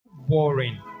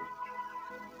boring.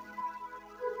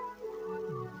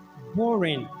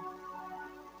 Boring.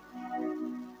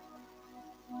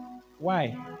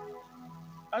 Why?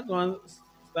 As one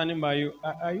standing by you,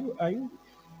 are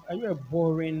you a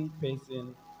boring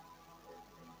person?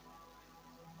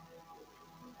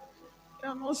 You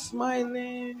are not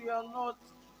smiling. You are not,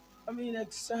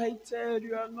 excited.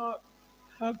 You are not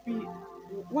happy.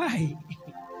 Why?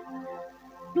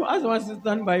 No, as one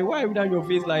standing by you, why without your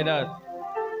face like that?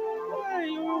 Why?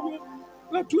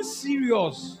 You are too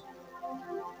serious.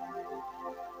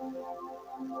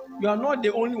 You are not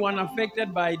the only one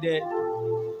affected by the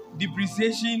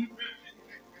depreciation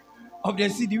of the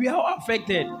city. We are all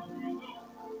affected.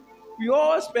 We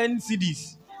all spend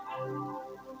CDs.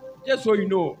 Just so you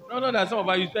know. Not that some of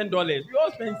us you spend dollars. We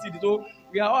all spend CDs. So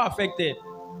we are all affected.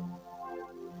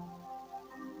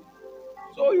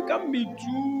 So you can't be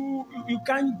too, you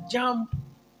can't jump.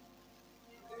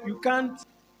 You can't,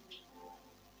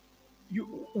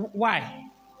 why?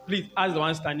 Please ask the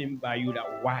one standing by you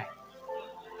that why?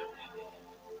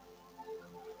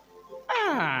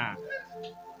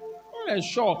 What a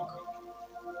shock.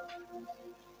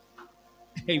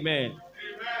 Amen.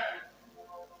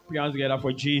 Put your hands together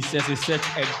for Jesus. It's such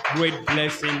a great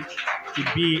blessing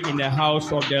to be in the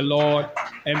house of the Lord.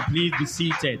 And please be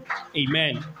seated.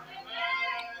 Amen.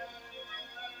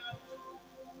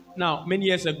 Now, many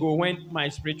years ago, when my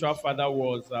spiritual father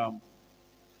was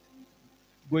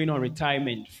going on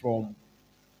retirement from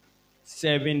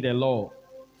serving the Lord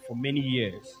for many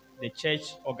years, the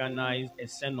church organized a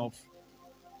send-off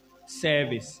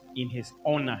service in his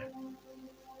honor.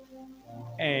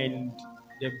 And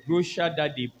the brochure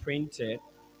that they printed,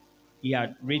 he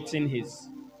had written his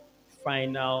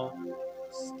final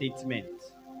statement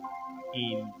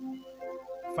in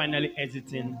finally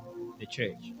exiting the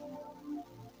church.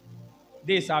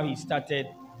 This is how he started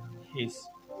his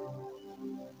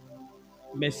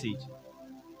message.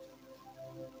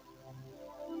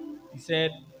 He said,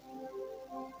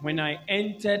 when I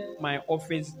entered my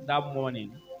office that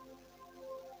morning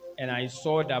and I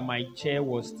saw that my chair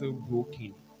was still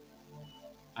broken,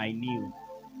 I knew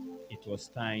it was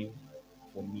time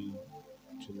for me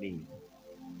to leave.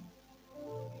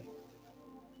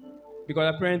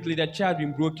 Because apparently the chair had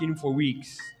been broken for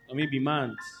weeks or maybe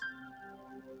months.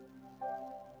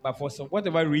 But for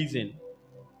whatever reason,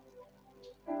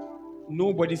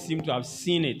 nobody seemed to have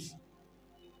seen it,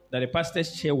 that the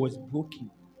pastor's chair was broken.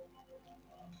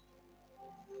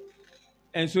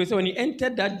 And so he said when he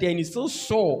entered that day and he still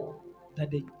saw that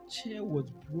the chair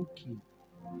was broken,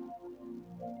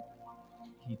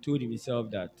 he told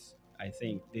himself that, I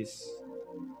think this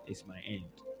is my end.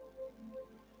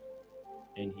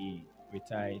 And he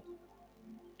retired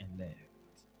and left.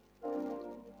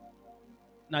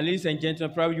 Now, ladies and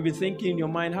gentlemen, probably you'll be thinking in your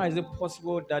mind, how is it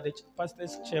possible that the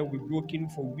pastor's chair will be broken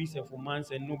for weeks and for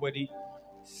months and nobody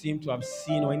seemed to have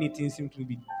seen or anything seemed to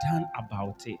be done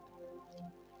about it?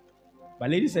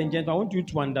 But ladies and gentlemen, I want you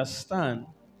to understand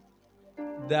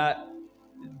that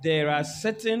there are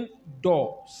certain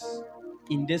doors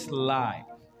in this life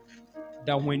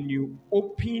that when you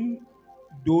open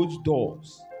those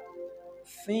doors,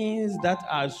 things that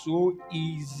are so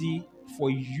easy for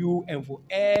you and for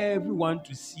everyone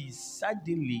to see,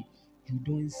 suddenly you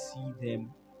don't see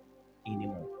them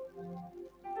anymore.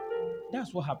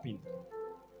 That's what happened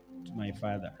to my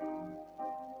father,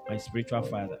 my spiritual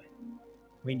father,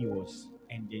 when he was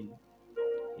ending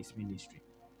his ministry.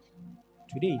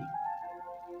 Today,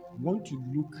 we want to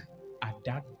look at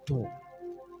that door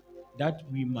that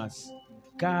we must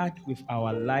guard with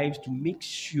our lives to make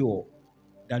sure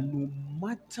that no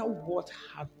matter what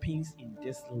happens in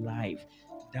this life,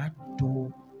 that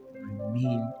door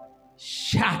remains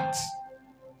shut.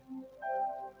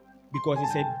 Because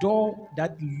it's a door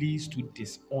that leads to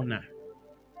dishonor.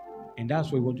 And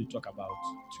that's what we want to talk about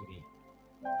today.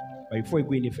 But before we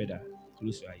go any further,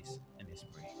 close your eyes and let's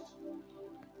pray.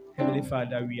 Heavenly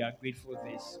Father, we are grateful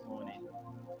this morning.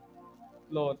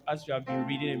 Lord, as you have been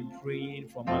reading and praying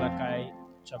from Malachi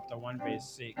chapter 1 verse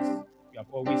 6, you have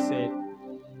always said,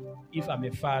 if I'm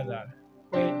a father,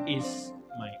 where is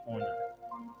my honor?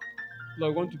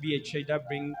 Lord, we want to be a church that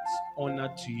brings honor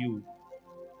to you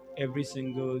every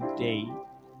single day,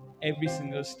 every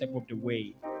single step of the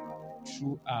way,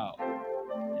 throughout.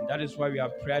 And that is why we are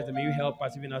praying that may you help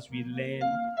us even as we learn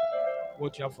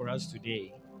what you have for us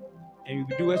today. And we will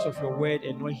be doers of your word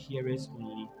and not hearers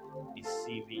only,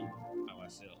 deceiving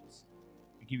ourselves.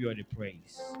 We give you all the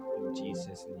praise. In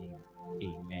Jesus' name,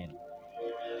 amen.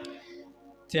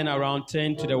 Turn around,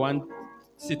 turn to the one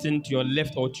sitting to your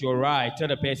left or to your right. Tell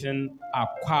the person,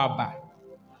 Akwaba.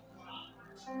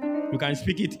 You can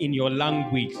speak it in your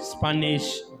language: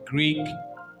 Spanish, Greek,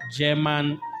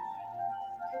 German.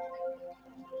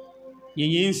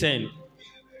 Yinsen.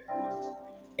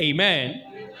 Amen.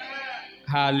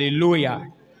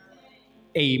 Hallelujah.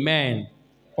 Amen.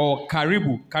 Or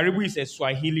Karibu. Karibu is a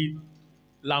Swahili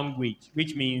language,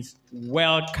 which means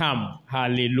welcome.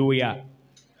 Hallelujah.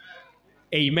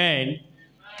 Amen.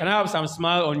 Can I have some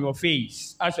smile on your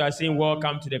face as you are saying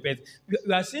welcome to the person?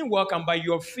 You are saying welcome, but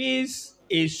your face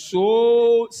is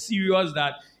so serious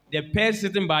that the person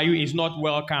sitting by you is not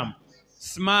welcome.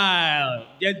 Smile.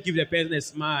 Just give the person a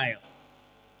smile.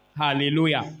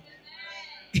 Hallelujah.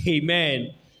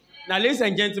 Amen. Now, ladies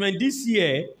and gentlemen, this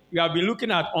year we have been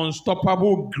looking at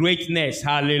unstoppable greatness.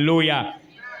 Hallelujah.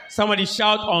 Somebody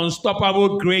shout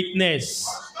unstoppable greatness.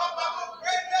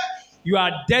 You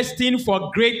are destined for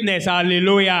greatness.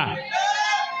 Hallelujah.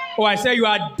 Oh, I say you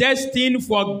are destined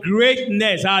for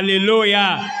greatness.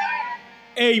 Hallelujah.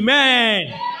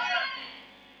 Amen.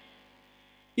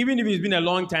 Even if it's been a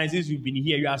long time since you've been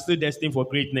here, you are still destined for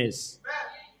greatness.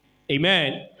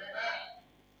 Amen.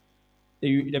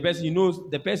 The person knows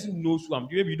who I'm.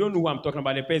 If you don't know who I'm talking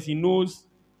about, the person knows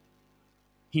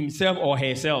himself or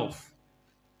herself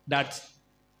that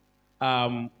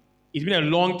it's been a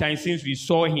long time since we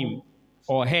saw him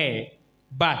or her,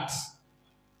 but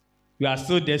we are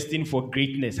still destined for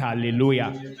greatness.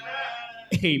 Hallelujah.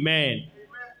 Amen.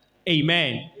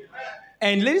 Amen.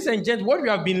 And ladies and gentlemen, what we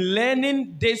have been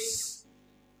learning this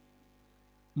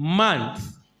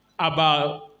month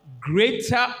about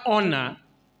greater honor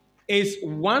is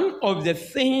one of the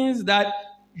things that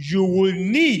you will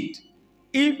need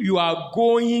if you are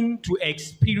going to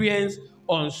experience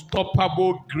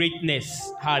unstoppable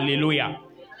greatness. Hallelujah.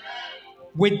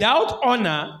 Without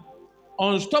honor,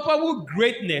 unstoppable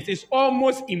greatness is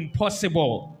almost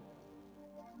impossible.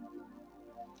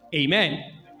 Amen.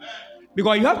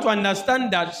 Because you have to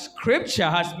understand that Scripture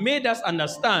has made us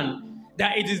understand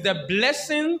that it is the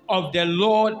blessing of the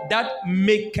Lord that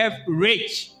maketh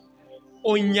rich.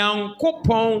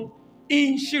 Onyankopon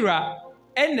inshira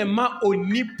enema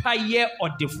onipa ye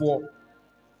odefo.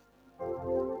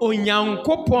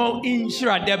 Onyankopon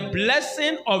inshira, the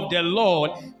blessing of the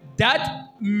Lord that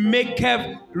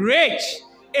maketh rich.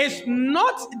 Is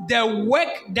not the work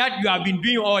that you have been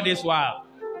doing all this while.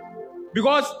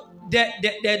 Because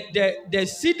the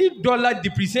city dollar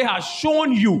depreciation has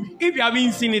shown you, if you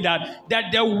haven't seen it,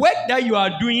 that the work that you are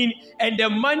doing and the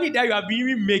money that you have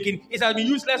been making, it has been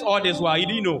useless all this while. You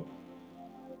didn't know.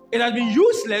 It has been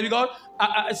useless because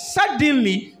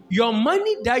suddenly your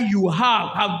money that you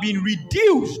have been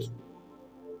reduced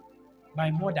by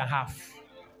more than half.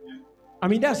 I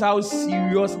mean, that's how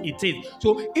serious it is.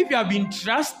 So if you have been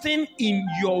trusting in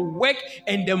your work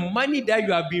and the money that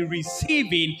you have been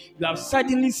receiving, you have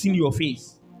suddenly seen your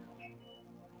face.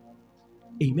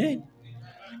 Amen.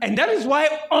 And that is why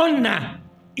honor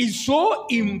is so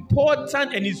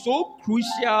important and is so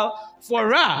crucial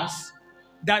for us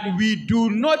that we do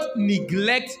not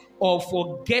neglect or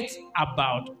forget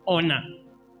about honor.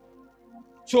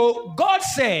 So God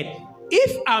said,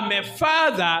 if I'm a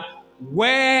father,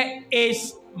 where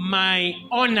is my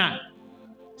honor?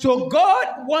 So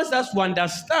God wants us to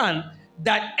understand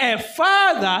that a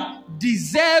father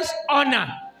deserves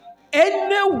honor.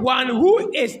 Anyone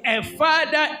who is a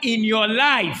father in your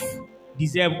life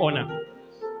deserves honor,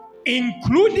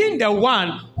 including the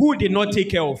one who did not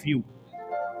take care of you.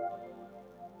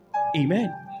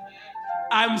 Amen.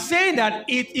 I'm saying that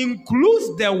it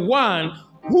includes the one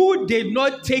who did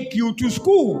not take you to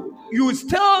school. You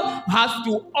still have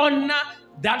to honor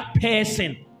that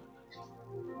person.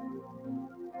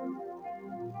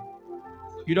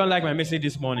 You don't like my message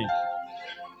this morning?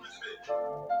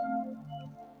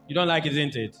 You don't like it,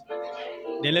 isn't it?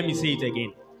 Then let me say it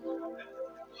again.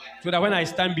 So that when I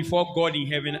stand before God in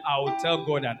heaven, I will tell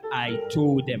God that I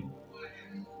told them.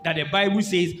 That the Bible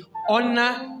says,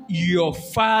 honor your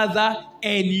father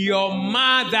and your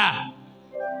mother.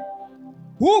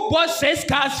 Who bought 6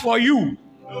 cars for you?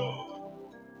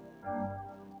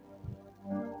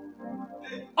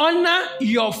 Honor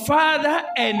your father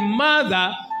and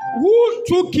mother who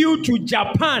took you to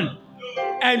Japan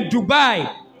and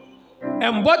Dubai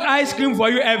and bought ice cream for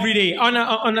you every day.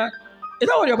 Honor. Is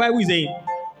that what your Bible is saying?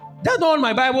 That's not what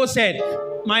my Bible said.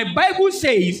 My Bible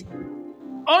says,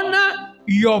 honor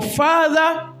your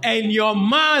father and your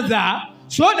mother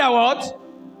so that what?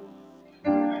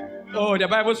 Oh, the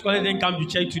Bible scholar didn't come to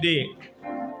church today.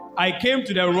 I came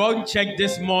to the wrong church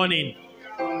this morning.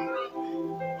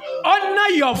 Honor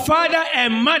your father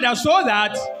and mother so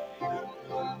that...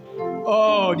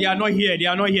 Oh, they are not here. They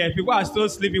are not here. People are still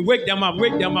sleeping. Wake them up.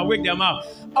 Wake them up. Wake them up.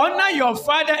 Honor your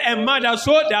father and mother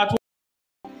so that...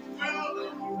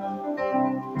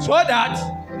 So that.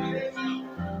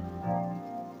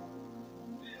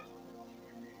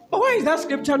 But why is that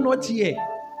scripture not here?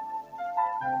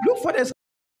 Look for the.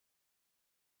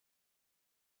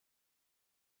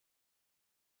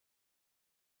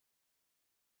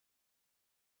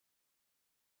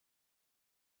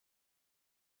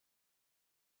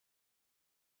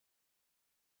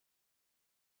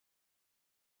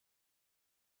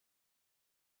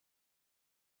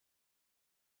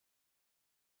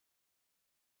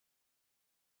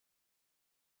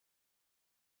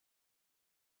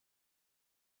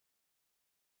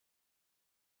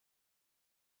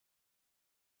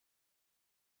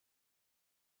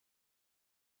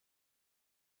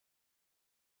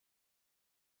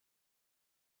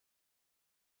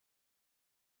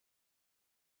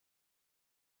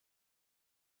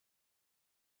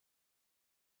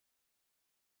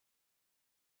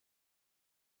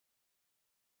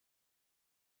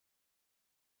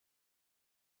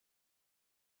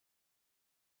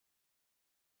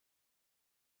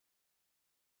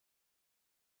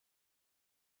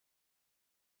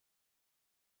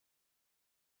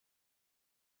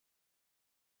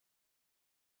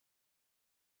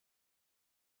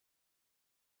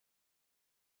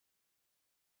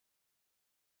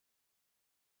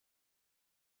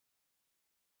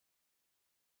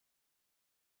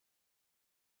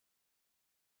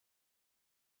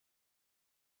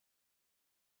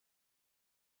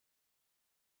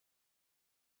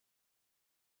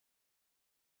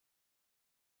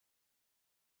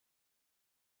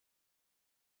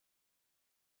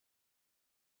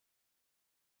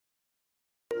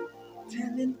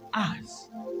 Telling us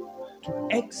to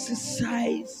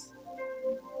exercise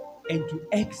and to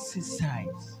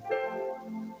exercise.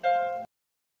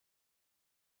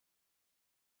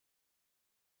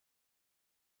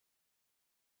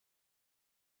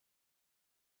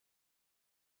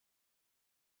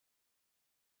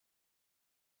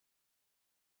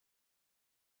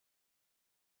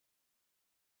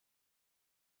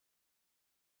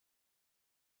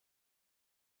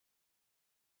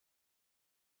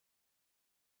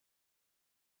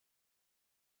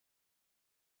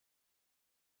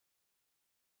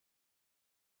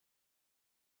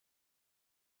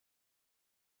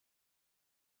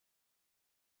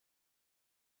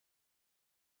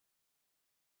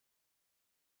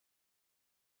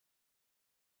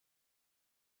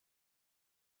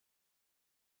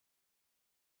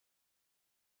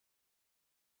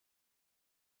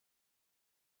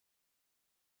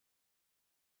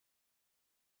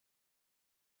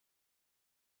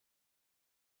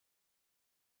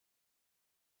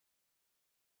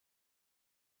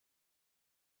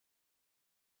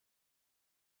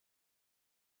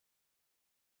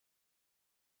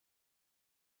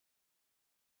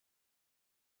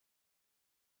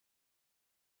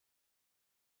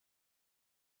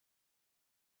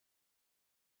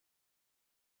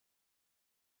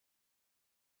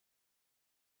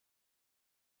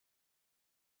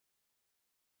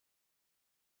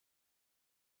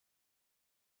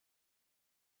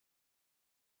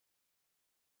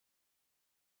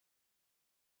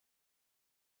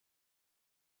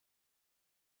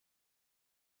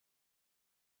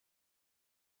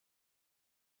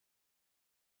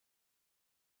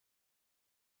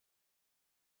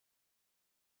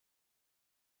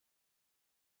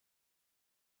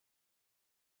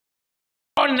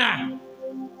 Honor.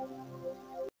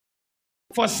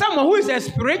 For someone who is a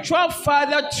spiritual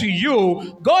father to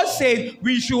you, God said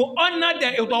we should honor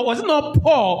them. It was not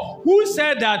Paul who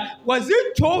said that. Was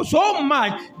it so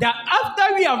much that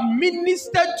after we have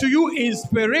ministered to you in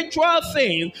spiritual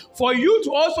things, for you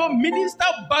to also minister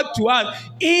back to us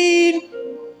in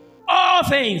all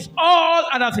things, all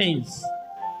other things,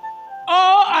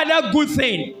 all other good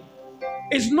things?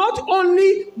 It's not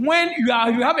only when you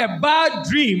have a bad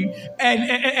dream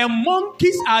and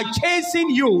monkeys are chasing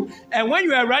you, and when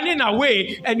you are running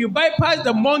away and you bypass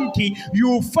the monkey,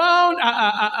 you found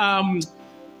a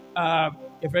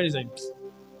friend.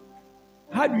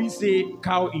 How do we say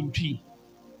cow in tree?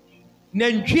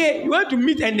 Nenchie, you want to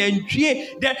meet a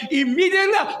nenchie, then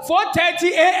immediately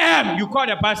 4:30 a.m. you call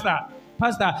the pastor.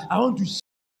 Pastor, I want to see.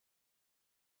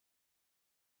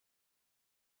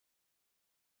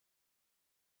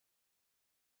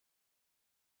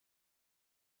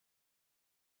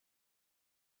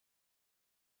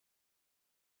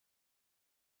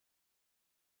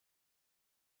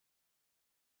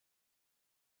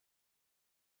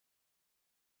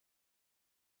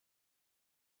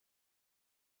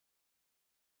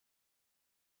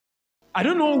 I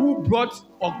don't know who brought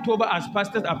October as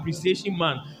Pastor's Appreciation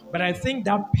Month, but I think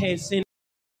that person is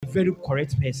a very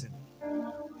correct person,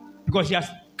 because he has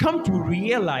come to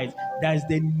realize there's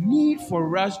the need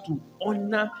for us to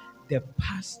honor the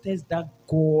pastors that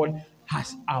God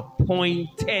has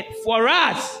appointed for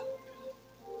us.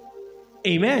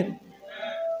 Amen.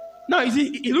 Now, you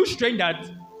see, it looks strange that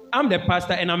I'm the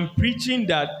pastor and I'm preaching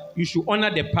that you should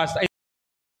honor the pastor.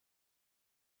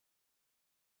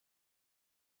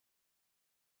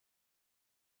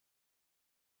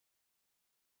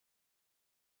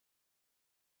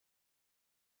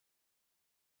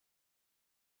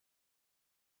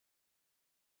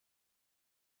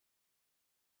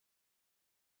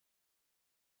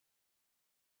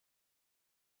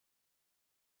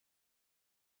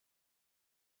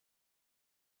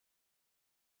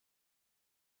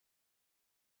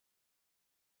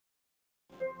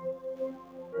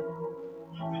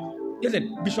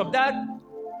 Listen, Bishop Dad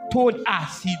told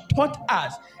us, he taught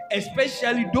us,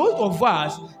 especially those of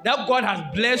us that God has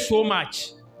blessed so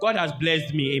much. God has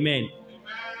blessed me, amen.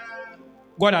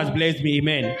 God has blessed me,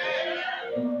 amen.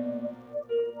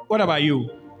 What about you?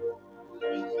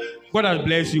 God has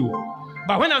blessed you.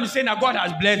 But when I'm saying that God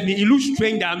has blessed me, it looks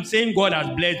strange that I'm saying God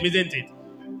has blessed me, isn't it?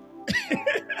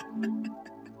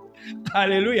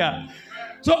 Hallelujah.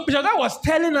 So Bishop Dad was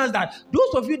telling us that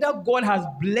those of you that God has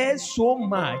blessed so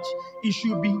much, it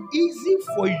should be easy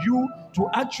for you to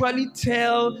actually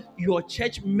tell your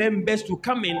church members to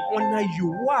come and honor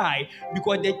you. Why?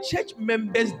 Because the church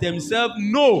members themselves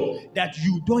know that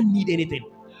you don't need anything.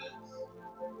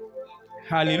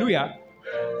 Hallelujah.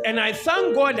 And I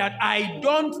thank God that I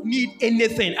don't need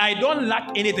anything. I don't lack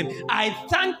anything. I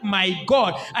thank my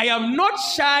God. I am not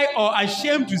shy or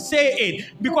ashamed to say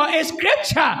it. Because in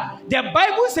scripture, the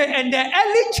Bible says, in the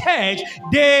early church,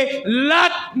 they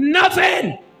lack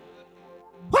nothing.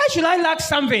 Why should I lack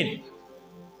something?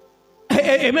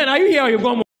 Amen. Are you here or you've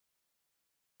gone?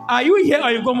 Are you here or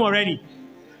you've gone already?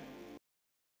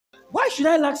 Why should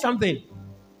I lack something?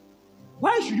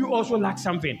 Why should you also lack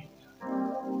something?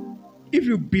 If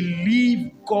you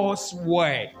believe God's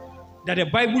word, that the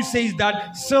Bible says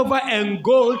that silver and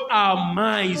gold are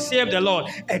mine, save the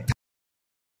Lord.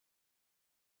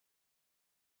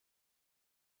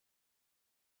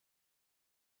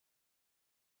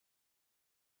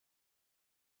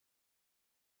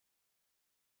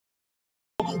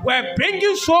 We're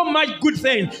bringing so much good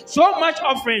things, so much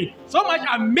offering, so much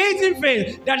amazing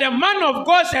things that the man of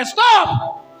God says,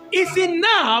 stop! It's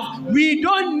enough. We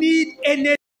don't need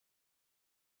any.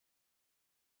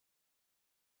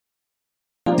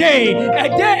 A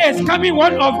day is coming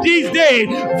one of these days.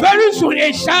 Very soon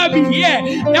it shall be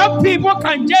here. Now people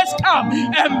can just come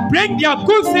and bring their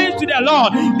good things to the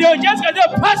Lord. They'll just say,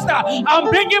 Pastor, I'm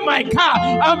bringing my car,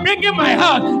 I'm bringing my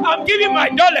house, I'm giving my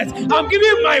dollars, I'm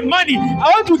giving my money. I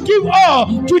want to give all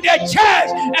to the church.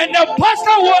 And the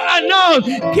pastor will announce,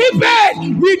 keep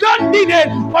it. We don't need it,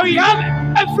 but we have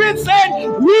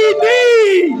everything we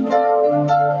need.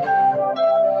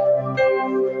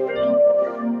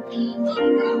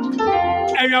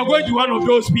 And you are going to be one of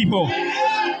those people.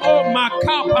 Oh,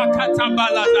 Makapa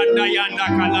Katabala Zandayanda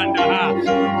Kalanda.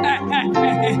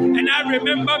 And I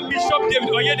remember Bishop David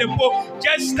Oyedepo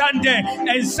just stand there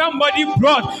and somebody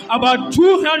brought about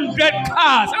 200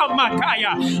 cars. Oh,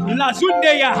 Makaya.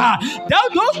 Lazundeya.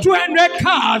 Those 200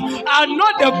 cars are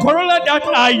not the Corolla that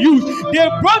are used. They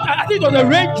brought, I think it was a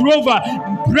Range Rover,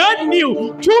 brand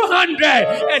new, 200.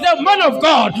 And the man of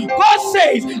God, God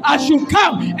says, I should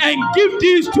come and give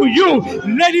these to you.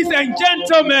 Ladies and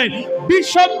gentlemen,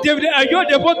 Bishop David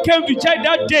Oyedepo came to church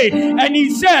that day and he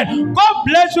said, God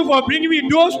bless you for bringing me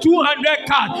those 200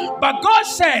 cars. But God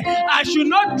said, I should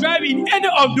not drive in any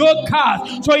of those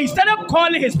cars. So he started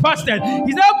calling his pastors,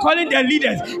 he started calling the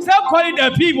leaders, he started calling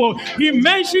the people. He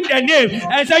mentioned their name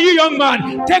and said, you young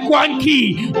man, take one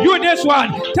key. You this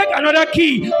one, take another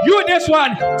key. You this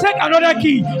one, take another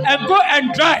key and go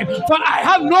and drive. For I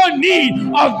have no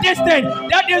need of this thing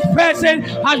that this person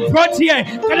has brought here.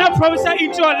 Can I prophesy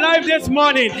into your life this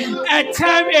morning? A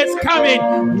time is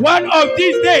coming, one of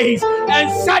these days,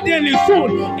 and suddenly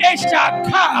soon it shall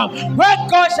come where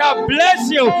God shall bless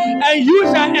you and you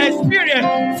shall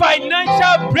experience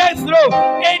financial breakthrough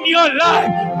in your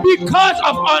life because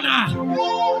of honor.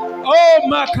 Oh,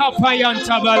 Makapayan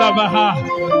Tabalabaha.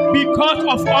 Because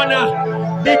of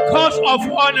honor. Because of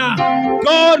honor,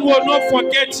 God will not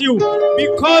forget you.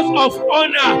 Because of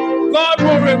honor, God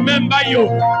will remember you.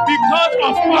 Because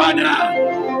of honor.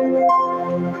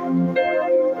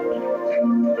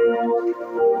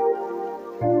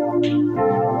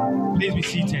 Please be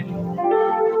seated.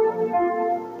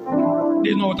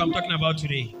 This is not what I'm talking about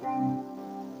today.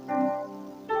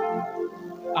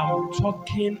 I'm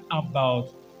talking about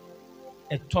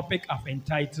a topic I've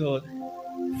entitled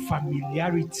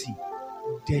familiarity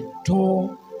the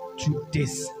door to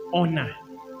dishonor.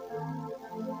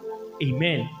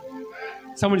 Amen.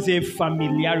 Somebody say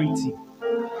familiarity.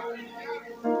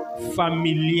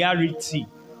 Familiarity.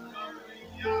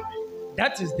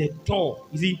 That is the door.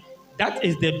 You see, that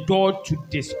is the door to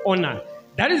dishonor.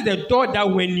 That is the door that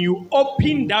when you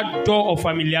open that door of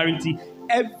familiarity,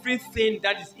 everything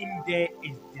that is in there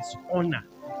is dishonor.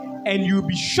 And you'll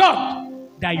be shocked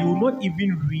that you will not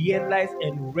even realize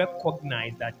and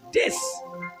recognize that this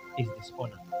is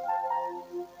dishonor.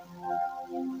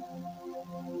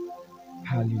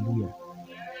 Hallelujah.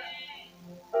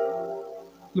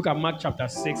 Look at Mark chapter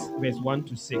 6, verse 1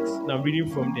 to 6. Now I'm reading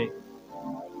from the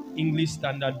English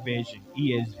Standard Version,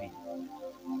 ESV.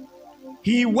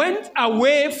 He went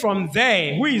away from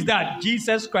there. Who is that?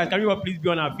 Jesus Christ. Can you all please be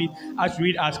on our feet as we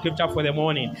read our scripture for the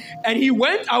morning? And he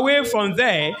went away from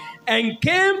there and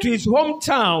came to his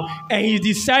hometown, and his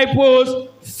disciples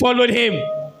followed him.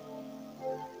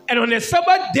 And on the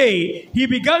Sabbath day, he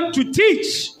began to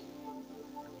teach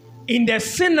in the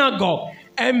synagogue,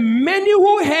 and many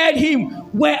who heard him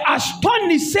were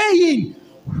astonished, saying,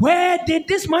 "Where did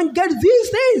this man get these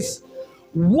things?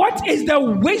 What is the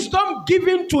wisdom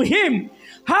given to him?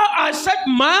 How are such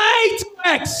mighty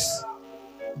works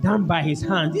done by his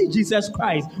hands?" This is Jesus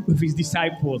Christ with his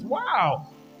disciples. Wow.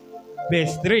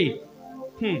 Verse 3.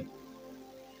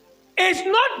 Is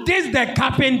not this the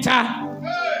carpenter,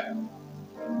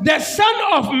 the son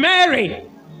of Mary,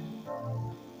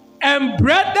 and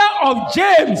brother of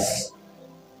James,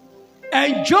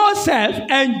 and Joseph,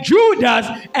 and Judas,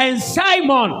 and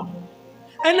Simon?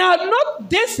 And are not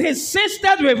this his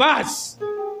sisters with us?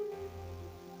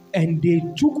 And they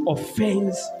took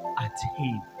offense at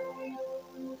him.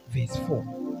 Verse 4.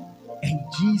 And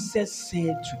Jesus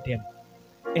said to them,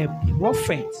 a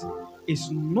prophet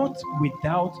is not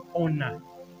without honor,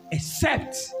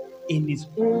 except in his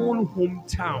own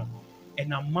hometown,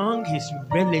 and among his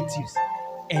relatives,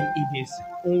 and in his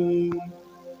own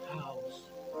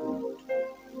household.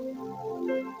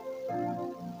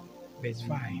 Verse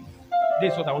 5.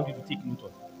 This is what I want you to take note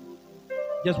of.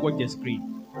 Just watch the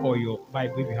screen or your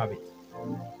Bible if you have it.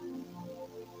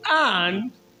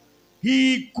 And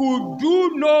he could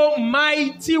do no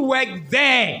mighty work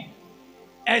there,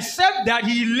 except that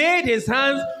he laid his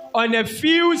hands on a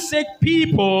few sick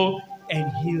people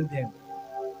and healed them.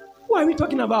 What are we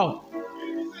talking about?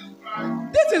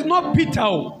 This is not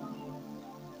Peter.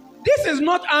 This is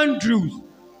not Andrews.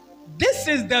 This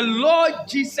is the Lord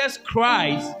Jesus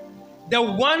Christ, the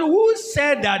one who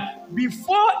said that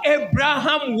before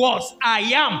Abraham was, I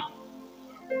am.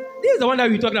 This is the one that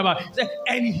we're talking about. He said,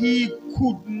 and he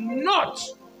could not.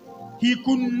 He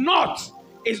could not.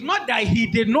 It's not that he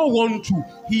did not want to.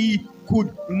 He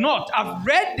could not. I've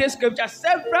read this scripture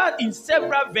in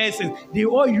several verses. They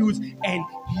all use, and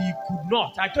he could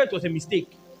not. I thought it was a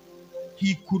mistake.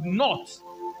 He could not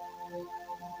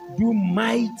do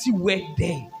mighty work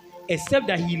there, except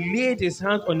that he laid his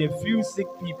hands on a few sick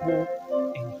people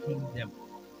and healed them.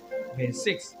 Verse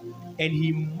 6. And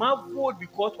he marveled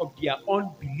because of their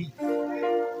unbelief,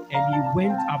 and he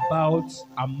went about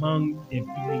among the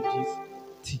villages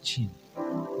teaching.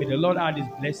 May the Lord add his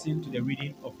blessing to the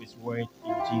reading of his word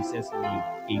in Jesus' name.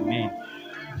 Amen.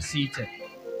 Be seated.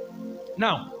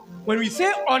 Now, when we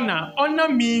say honor, honor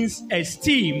means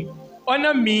esteem,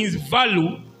 honor means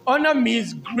value, honor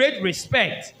means great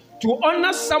respect. To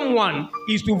honor someone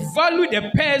is to value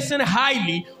the person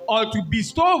highly or to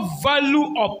bestow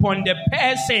value upon the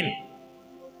person.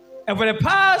 And for the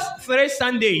past 3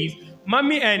 Sundays,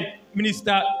 Mommy and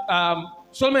Minister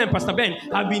Solomon and Pastor Ben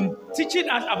have been teaching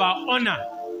us about honor.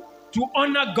 To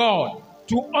honor God,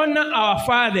 to honor our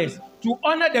fathers, to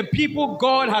honor the people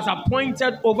God has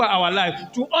appointed over our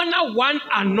life, to honor one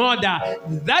another.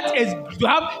 That is to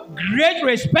have great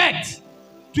respect.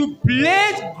 To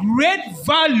place great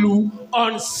value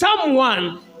on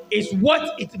someone is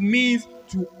what it means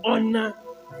to honor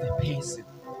the person.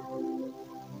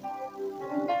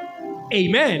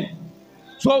 Amen.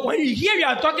 So when you hear we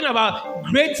are talking about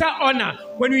greater honor,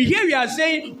 when you hear we are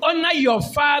saying honor your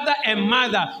father and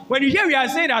mother, when you hear we are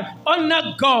saying that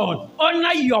honor God,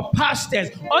 honor your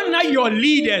pastors, honor your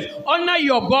leaders, honor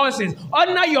your bosses,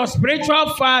 honor your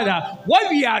spiritual father, what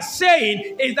we are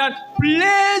saying is that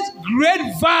place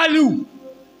great value.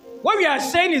 What we are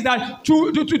saying is that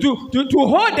to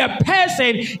hold the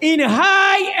person in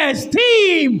high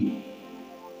esteem.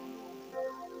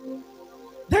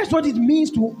 That's what it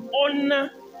means to honor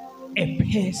a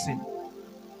person.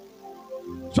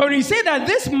 So when you say that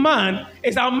this man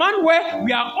is a man where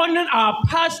we are honoring our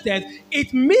pastors,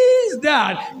 it means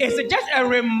that it's just a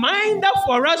reminder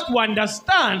for us to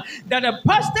understand that the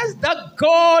pastors that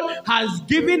God has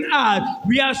given us,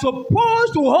 we are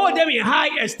supposed to hold them in high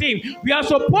esteem. We are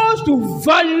supposed to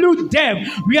value them.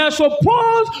 We are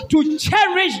supposed to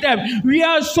cherish them. We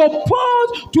are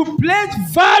supposed to place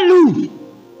value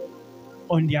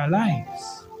on their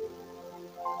lives.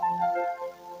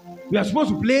 We are supposed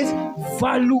to place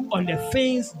value on the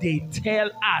things they tell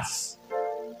us.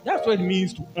 That's what it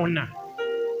means to honor.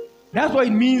 That's what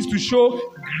it means to show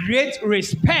great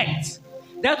respect.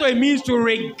 That's what it means to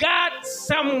regard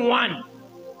someone.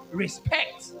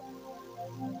 Respect,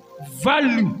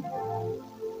 value,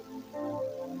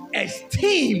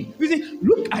 esteem. You see,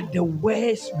 look at the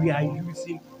words we are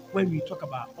using when we talk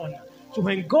about honor. So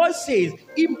when God says,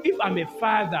 if I'm a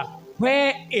father,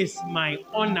 where is my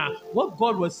honor? What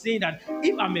God was saying that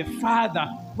if I'm a father,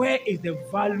 where is the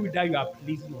value that you are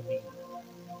placing on me?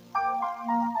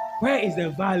 Where is the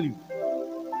value?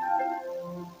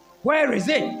 Where is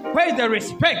it? Where is the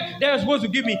respect that you're supposed to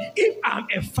give me? If I'm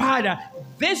a father,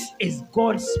 this is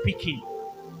God speaking.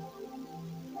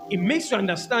 It makes you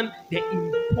understand the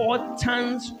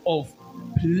importance of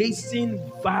placing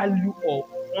value or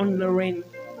honoring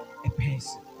a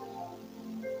person.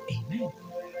 Amen.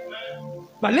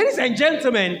 But ladies and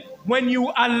gentlemen, when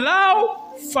you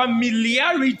allow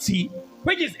familiarity,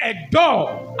 which is a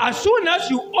door, as soon as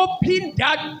you open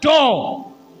that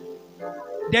door,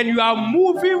 then you are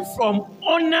moving from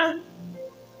honor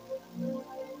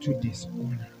to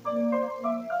dishonor.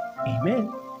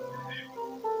 Amen.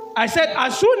 I said,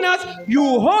 as soon as you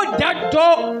hold that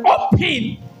door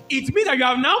open, it means that you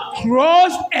have now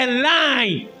crossed a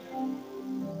line.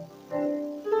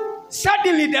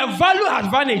 Suddenly, the value has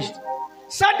vanished.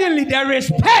 Suddenly, the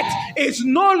respect is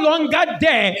no longer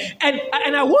there. And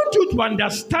I want you to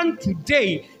understand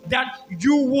today that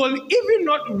you will even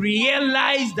not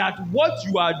realize that what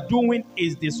you are doing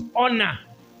is dishonor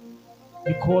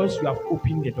because you have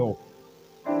opened the door.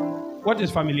 What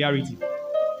is familiarity?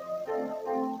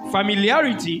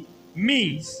 Familiarity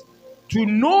means to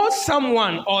know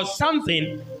someone or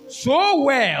something so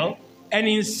well and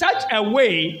in such a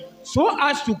way so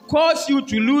as to cause you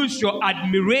to lose your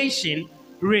admiration,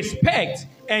 respect,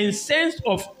 and sense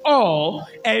of awe,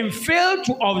 and fail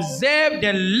to observe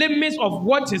the limits of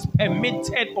what is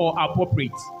permitted or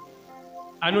appropriate.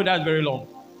 I know that's very long.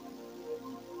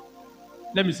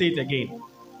 Let me say it again.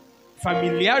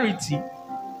 Familiarity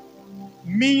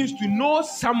means to know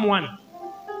someone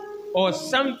or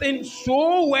something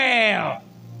so well.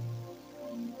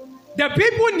 The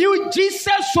people knew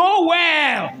Jesus so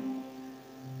well.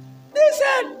 They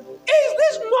said, is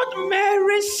this not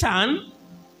Mary's son?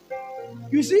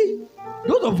 You see,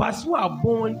 those of us who are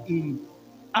born in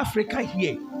Africa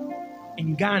here,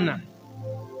 in Ghana,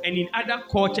 and in other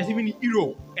cultures, even in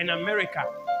Europe and America,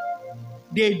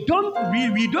 we don't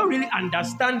really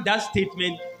understand that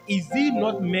statement, is he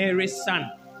not Mary's son?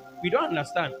 We don't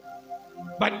understand.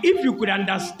 But if you could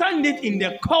understand it in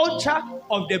the culture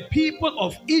of the people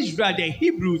of Israel, the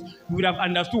Hebrews, you would have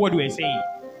understood what we were saying.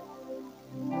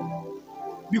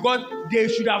 Because they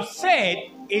should have said,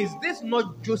 is this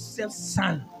not Joseph's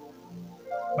son?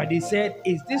 But they said,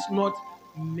 is this not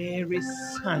Mary's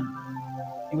son?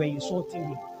 They were insulting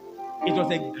him. It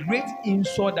was a great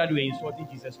insult that they were insulting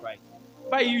Jesus Christ.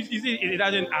 But you see, it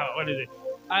doesn't, what is it?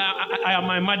 I am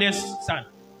my mother's son.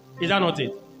 Is that not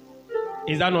it?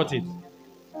 Is that not it?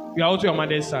 You are also your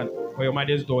mother's son or your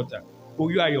mother's daughter. Oh,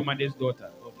 you are your mother's daughter.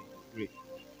 Okay, great.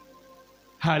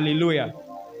 Hallelujah.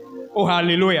 Oh,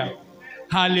 hallelujah.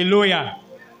 Hallelujah.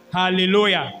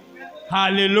 Hallelujah.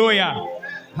 Hallelujah.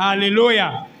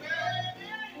 Hallelujah.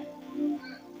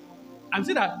 I'm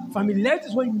saying that familiarity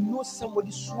is when you know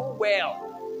somebody so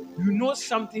well. You know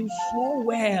something so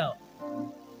well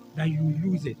that you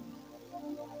lose it.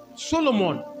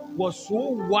 Solomon was so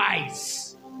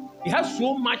wise. He had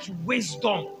so much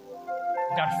wisdom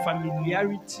that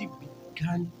familiarity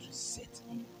began to set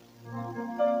in.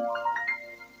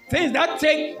 Things that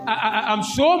take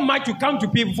so much to come to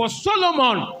people. For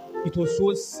Solomon, it was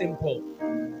so simple.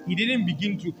 He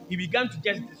began to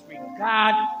just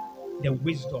disregard the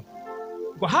wisdom.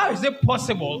 But how is it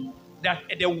possible that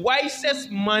the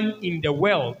wisest man in the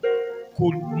world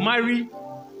could marry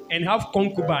and have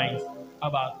concubines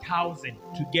about 1,000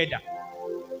 together?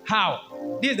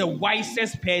 How? This is the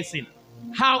wisest person.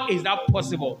 How is that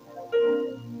possible?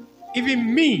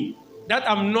 Even me, that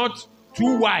I'm not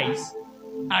too wise,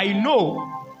 I know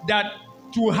that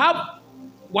to have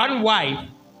one wife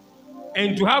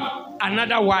and to have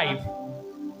another wife,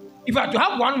 if I to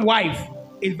have one wife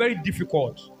is very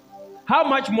difficult. How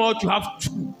much more to have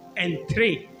 2 and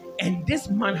 3? And this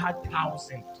man had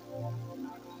 1,000.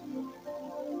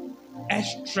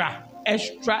 Extra.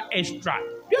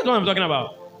 You know what I'm talking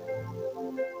about?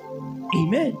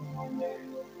 Amen.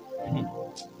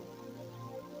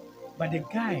 But the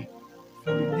guy,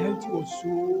 familiarity was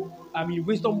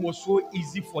wisdom was so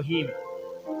easy for him.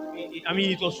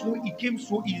 It came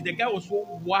so easy. The guy was so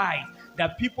wise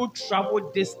that people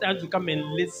traveled distance to come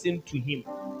and listen to him.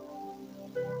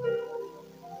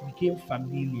 He became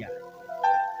familiar.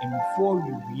 And before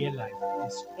you realize,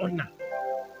 his honor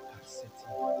has set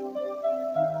him.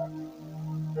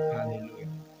 Hallelujah.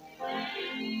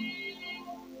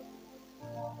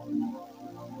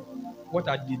 What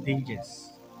are the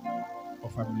dangers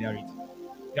of familiarity?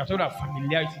 We are talking about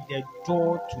familiarity, the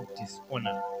door to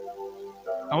dishonor.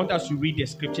 I want us to read the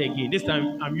scripture again. This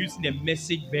time I'm using the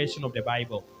Message version of the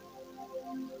Bible.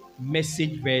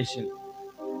 Message version.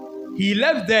 He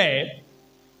left there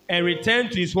and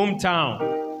returned to his hometown.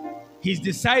 His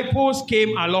disciples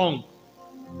came along.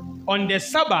 On the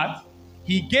Sabbath,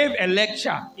 he gave a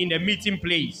lecture in the meeting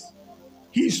place.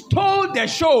 He stole the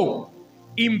show,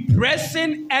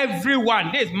 impressing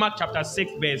everyone. This is Mark chapter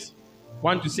 6, verse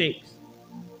 1 to 6.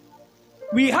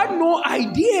 We had no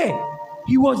idea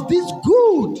he was this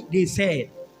good, they said.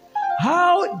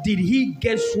 How did he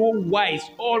get so wise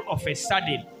all of a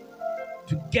sudden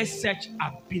to get such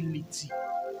ability?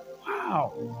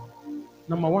 Wow.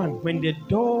 Number one, when the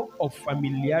door of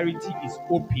familiarity is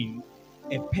open,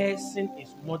 a person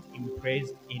is not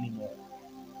impressed anymore.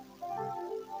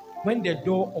 When the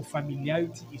door of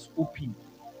familiarity is open,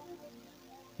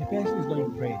 the person is not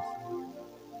impressed.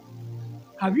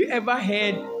 Have you ever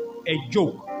heard a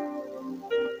joke?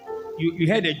 You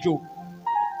heard a joke.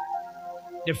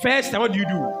 The first time, what do?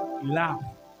 You laugh.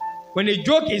 When a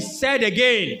joke is said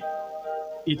again,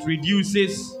 it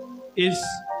reduces its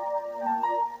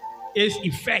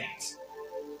effect.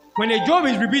 When a joke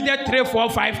is repeated 3, 4,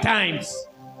 5 times,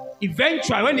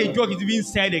 eventually when a joke is even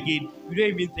said again, you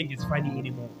don't even think it's funny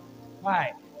anymore.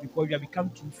 Why? Because you have become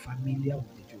too familiar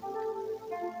with the joke.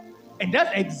 And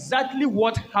that's exactly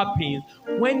what happens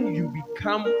when you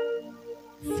become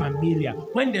familiar.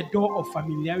 When the door of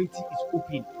familiarity is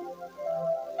open,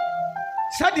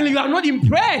 suddenly you are not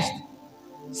impressed.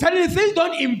 Suddenly things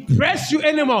don't impress you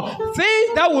anymore.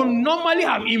 Things that would normally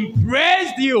have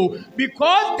impressed you,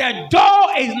 because the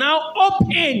door is now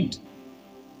opened.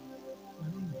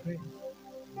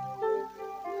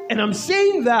 And I'm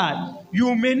saying that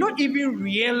you may not even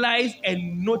realize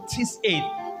and notice it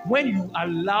when you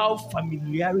allow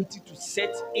familiarity to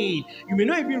set in. You may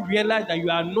not even realize that you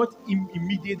are not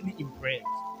immediately impressed.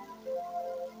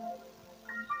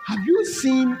 Have you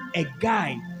seen a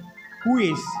guy who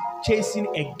is chasing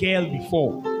a girl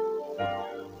before?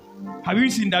 Have you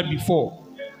seen that before?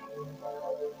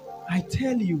 I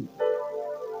tell you,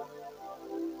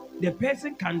 the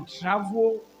person can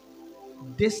travel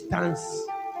distance,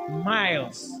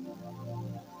 miles,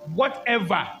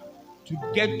 whatever, to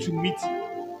get to meet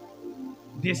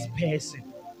this person.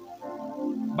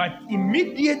 But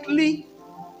immediately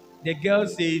the girl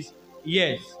says,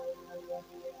 yes,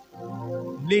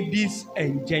 ladies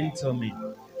and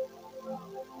gentlemen,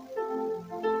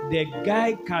 the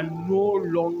guy can no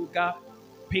longer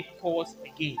pick calls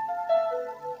again.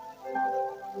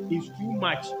 It's too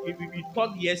much. We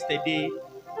talked yesterday,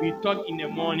 we talked in the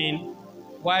morning.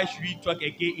 Why should we talk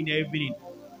again in the evening?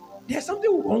 There's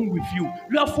something wrong with you.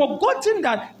 You have forgotten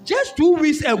that just 2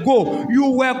 weeks ago, you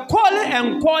were calling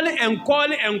and calling and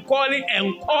calling and calling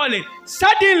and calling.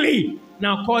 Suddenly,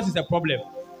 now calls is a problem.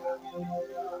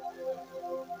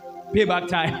 Payback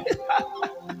time.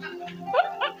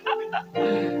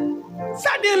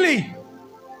 Suddenly.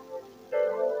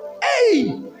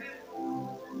 Hey!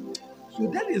 So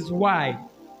that is why,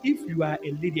 if you are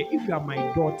a lady, if you are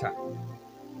my daughter,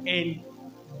 and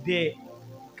the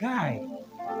guy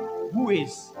who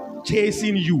is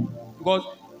chasing you, because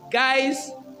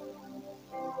guys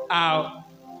are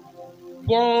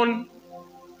born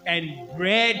and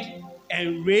bred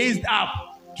and raised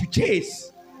up to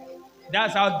chase.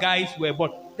 That's how guys were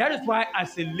born. That is why,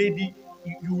 as a lady,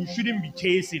 you shouldn't be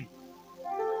chasing.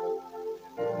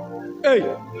 Hey,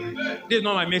 this is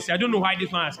not my message. I don't know why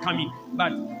this one has come in,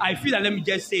 but I feel that let me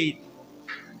just say it.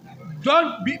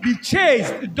 Don't be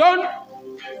chased.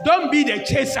 Don't be the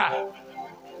chaser.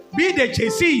 Be the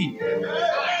chasee.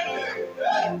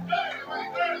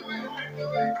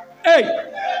 Hey.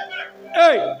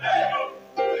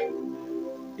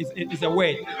 It's a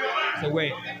word. It's a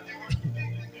word.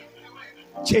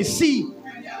 Chasee.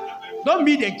 Don't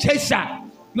be the chaser.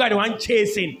 You are the one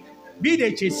chasing. Be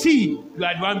the chasee, you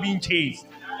are the one being chased.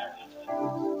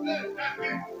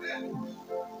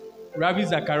 Rabbi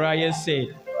Zachariah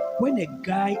said, when a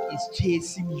guy is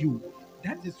chasing you,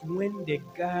 that is when the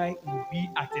guy will be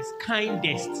at his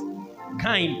kindest.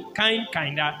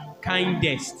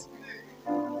 Kindest.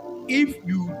 If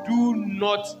you do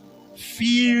not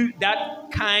feel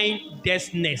that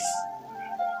kindness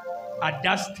at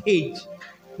that stage,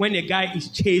 when a guy is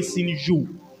chasing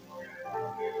you,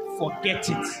 forget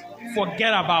it.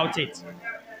 Forget about it.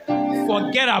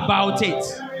 Forget about it.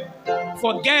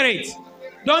 Forget it.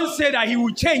 Don't say that he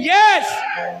will change. Yes,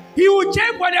 he will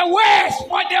change for the worst.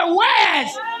 For the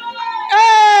worst.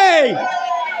 Hey!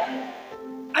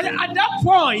 At that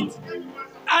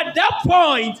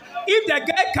point, if the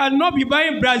guy cannot be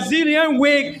buying Brazilian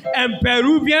wig and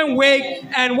Peruvian wig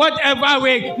and whatever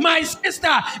wig, my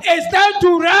sister, it's time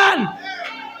to run.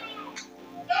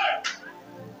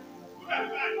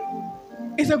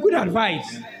 It's a good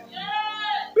advice.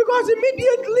 Because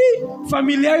immediately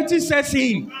familiarity sets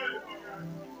in.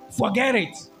 Forget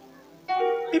it.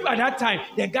 If at that time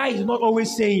the guy is not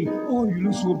always saying, oh, you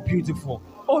look so beautiful.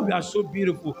 Oh, you are so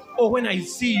beautiful. Oh, when I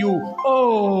see you,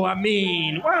 oh, I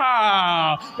mean,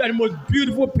 wow, you are the most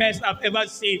beautiful person I've ever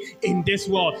seen in this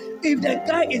world. If the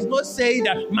guy is not saying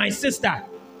that, my sister,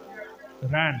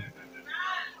 run.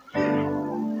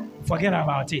 Forget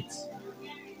about it.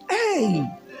 Hey!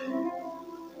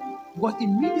 Because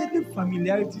immediately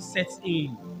familiarity sets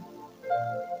in.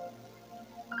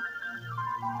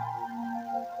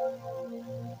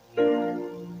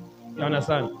 You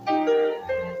understand?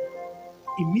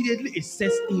 Immediately it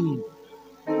sets in.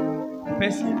 The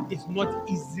person is not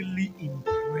easily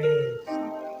impressed.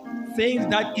 Things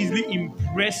that easily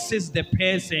impresses the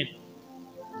person,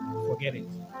 forget it.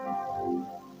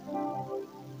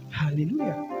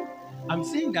 Hallelujah. I'm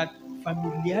saying that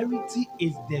familiarity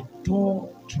is the door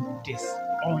to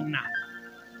dishonor.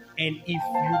 And if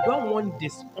you don't want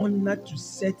dishonor to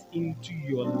set into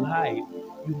your life,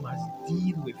 you must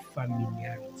deal with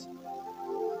familiarity.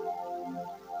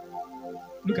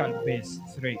 Look at verse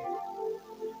 3.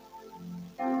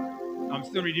 I'm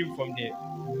still reading from the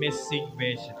Message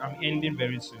version. I'm ending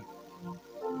very soon.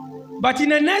 But in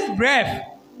the next breath,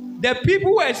 the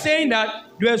people were saying that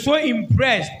they were so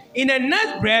impressed. In the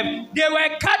next breath, they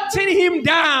were cutting him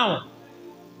down.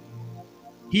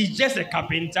 He's just a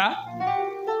carpenter,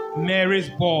 Mary's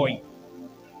boy.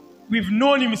 We've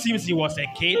known him since he was a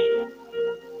kid.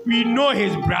 We know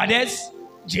his brothers,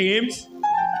 James,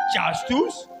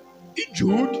 Justus,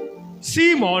 Jude,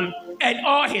 Simon, and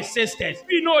all his sisters.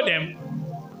 We know them.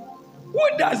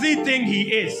 Who does he think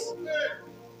he is?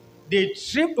 They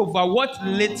tripped over what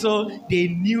little they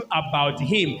knew about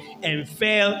him and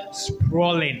fell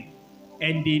sprawling.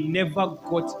 And they never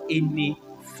got any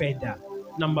further.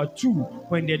 Number 2,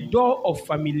 when the door of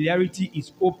familiarity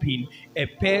is open, a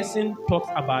person talks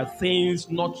about things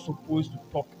not supposed to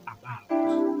talk about.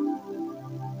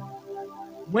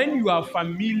 When you are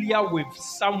familiar with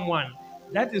someone,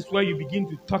 that is where you begin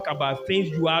to talk about things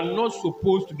you are not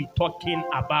supposed to be talking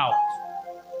about.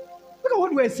 Look at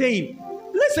what we're saying.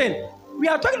 Listen, we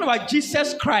are talking about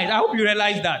Jesus Christ. I hope you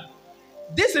realize that.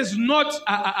 This is not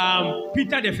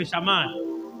Peter the fisherman.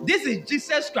 This is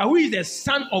Jesus Christ, who is the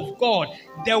Son of God,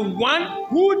 the one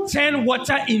who turned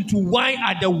water into wine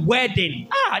at the wedding.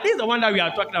 This is the one that we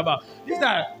are talking about. This is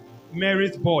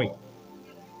Mary's boy.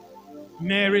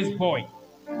 Mary's boy.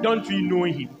 Don't we know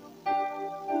him?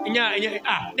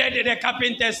 The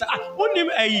carpenters.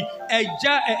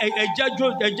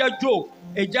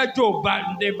 Joe, but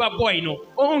the boy no.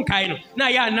 On kind. Na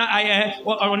ya na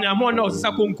on a mono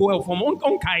sakunko from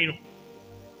on kind.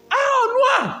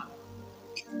 No.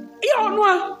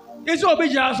 No. It's all be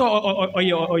just or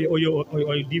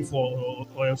your diff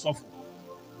or your soft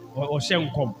or shem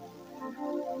come.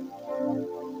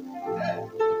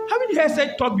 Haven't you heard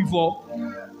said talk before?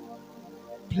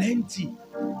 Plenty.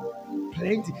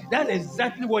 That's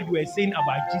exactly what we were saying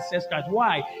about Jesus Christ.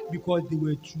 Why? Because they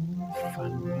were too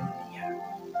familiar.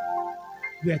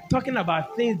 We are talking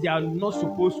about things they are not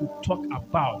supposed to talk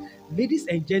about. Ladies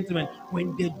and gentlemen,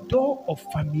 when the door of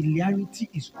familiarity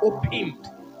is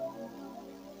opened,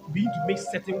 we need to make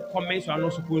certain comments you are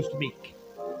not supposed to make.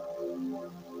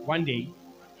 One day,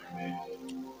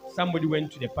 somebody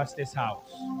went to the pastor's house.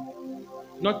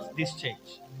 Not this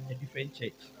church, a different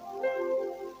church.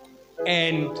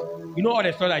 And you know all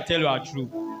the stories I tell you are true.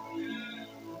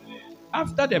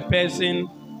 After the person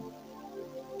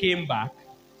came back,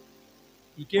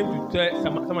 he came to tell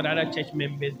some of the other church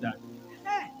members that,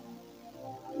 hey,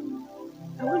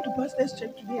 I went to pastor's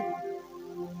church today.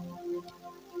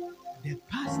 The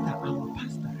pastor, our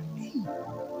pastor, hey,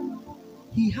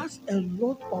 He has a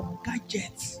lot of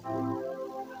gadgets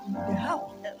in the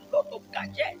house, a lot of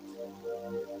gadgets.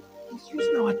 He's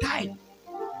using our time.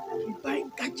 He's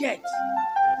buying gadgets.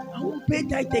 I won't pay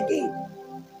tithe again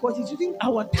because he's using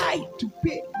our time to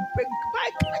buy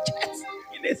gadgets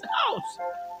in his house.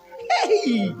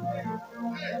 Hey,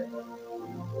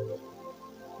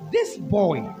 this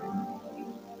boy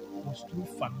was too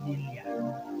familiar.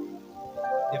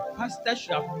 The pastor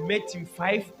should have met him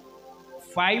 5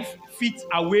 feet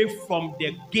away from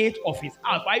the gate of his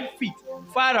house, 5 feet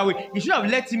far away. He should have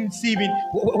let him see him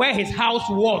where his house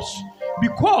was.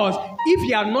 Because if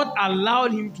he had not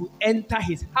allowed him to enter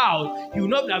his house, he would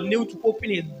not have been able to open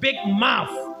his big mouth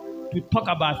to talk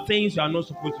about things you are not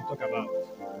supposed to talk about.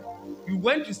 You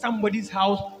went to somebody's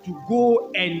house to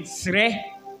go and sre.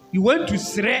 You went to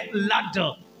sre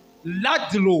ladlo.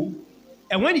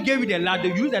 And when he gave you the ladle,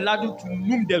 you used the ladle to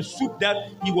noom the soup that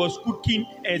he was cooking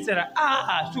and said,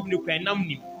 soup no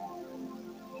namnim.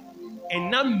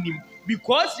 And namnim,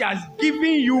 because he has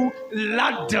given you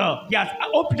ladle. He has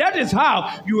opened. That is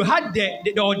how you had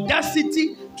the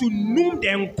audacity to noom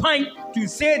the pint to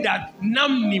say that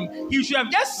namnim. He should have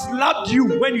just slapped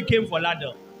you when you came for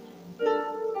ladle.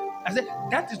 I said,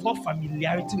 that is what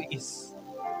familiarity is.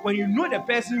 When you know the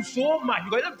person so much,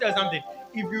 because let me tell you something.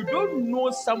 If you don't know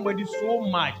somebody so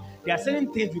much, there are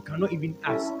certain things you cannot even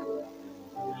ask.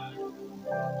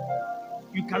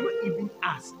 You cannot even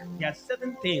ask. There are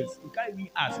certain things you can't even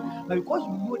ask. But because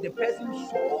you know the person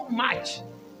so much,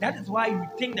 that is why you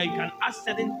think that you can ask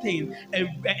certain things.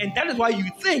 And that is why you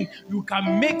think you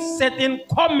can make certain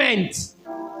comments.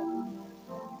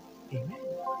 Amen.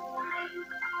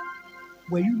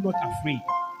 Were you not afraid?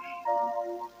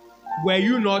 Were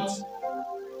you not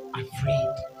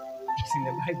afraid? It's in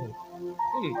the Bible.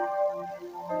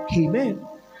 Amen.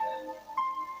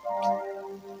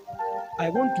 I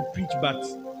want to preach, but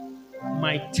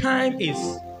my time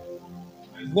is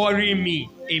worrying me.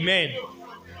 Amen.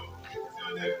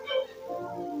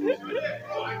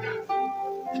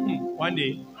 One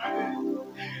day,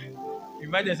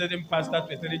 invited a certain pastor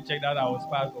to a certain church that I was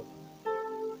part of.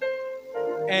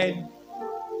 And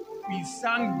we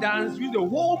sang, danced, used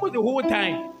almost the whole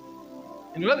time.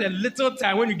 And it was a little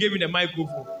time when you gave me the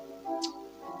microphone.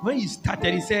 When he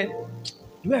started, he said,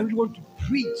 do I really want to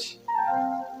preach?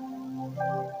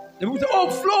 The people said, oh,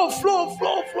 flow.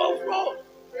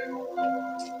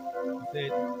 He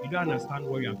said, you don't understand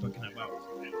what you are talking about.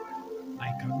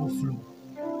 I cannot flow.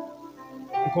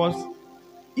 Because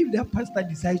if that pastor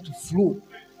decides to flow,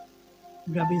 it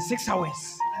would have been 6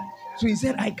 hours. So he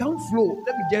said, I can't flow.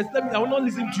 I will not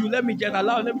listen to you. Let me just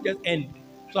end.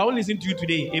 So I won't listen to you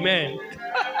today. Amen.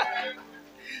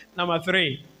 Number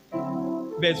 3,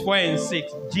 verse 4 and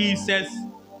 6. Jesus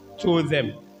told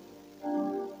them,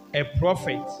 a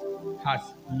prophet has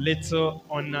little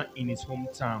honor in his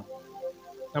hometown.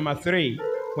 Number 3,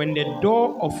 when the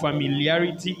door of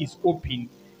familiarity is open,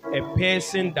 a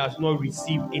person does not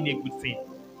receive any good thing.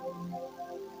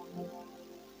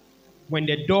 When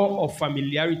the door of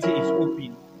familiarity is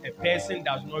open, a person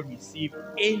does not receive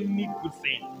any good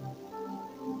thing.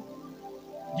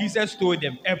 Jesus told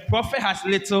them, a prophet has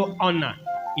little honor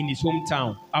in his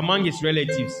hometown, among his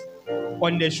relatives.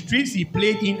 On the streets he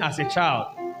played in as a child.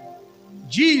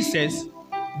 Jesus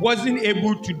wasn't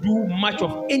able to do much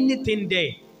of anything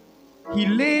there. He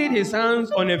laid his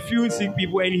hands on a few sick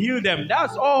people and healed them.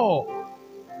 That's all.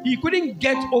 He couldn't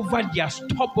get over their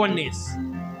stubbornness.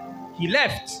 He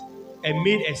left and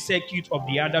made a circuit of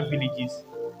the other villages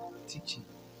teaching.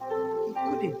 He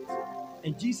couldn't.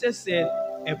 And Jesus said,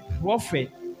 a prophet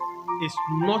is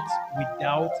not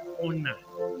without honor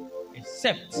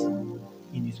except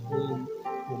in his own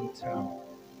hometown.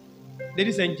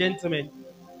 Ladies and gentlemen,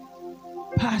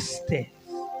 pastors,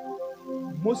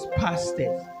 most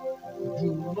pastors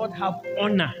do not have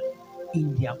honor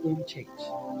in their own church.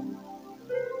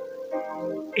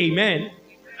 Amen.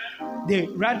 They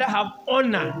rather have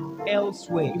honor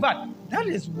elsewhere. In fact, that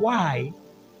is why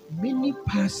many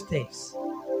pastors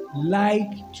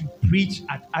like to preach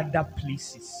at other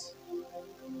places.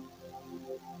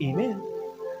 Amen.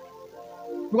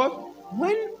 Because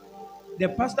when the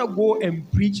pastor go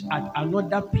and preach at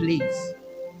another place,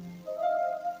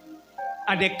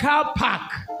 at the car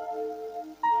park,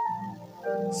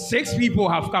 6 people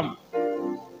have come.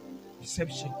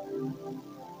 Reception.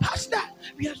 Pastor,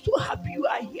 we are so happy you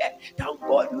are here. Thank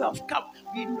God you have come.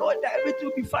 We know that everything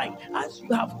will be fine as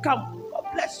you have come. God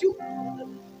bless you.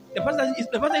 The pastor is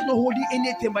not holding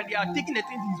anything, but they are taking the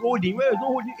things he's holding. Where he's not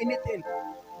holding anything.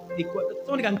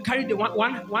 Somebody can carry the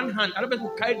one hand, another person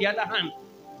will carry the other hand.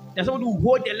 There's somebody who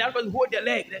hold the leg, another person hold the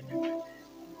leg.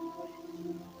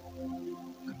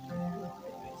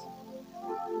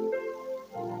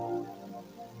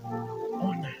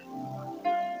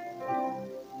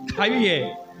 Are you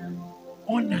here?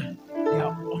 Honor. They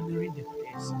are honoring the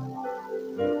person.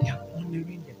 They are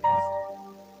honoring the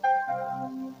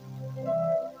person.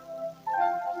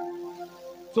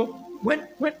 So when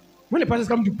the pastors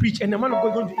come to preach and the man of God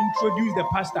is going to introduce the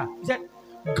pastor, he said,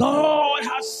 God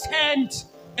has sent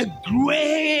a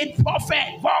great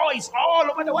prophet voice all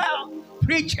over the world,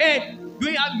 preaching,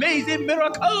 doing amazing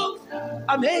miracles,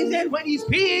 amazing when he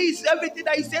speaks, everything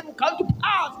that he said will come to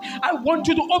pass. I want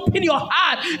you to open your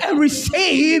heart and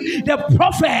receive the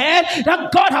prophet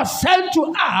that God has sent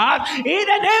to us in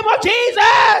the name of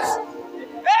Jesus.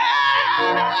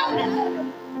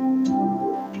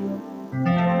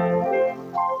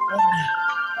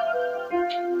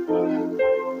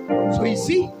 So you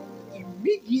see,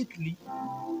 immediately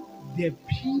the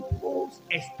people's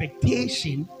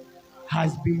expectation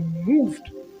has been moved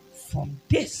from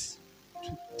this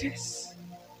to this.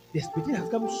 The expectation has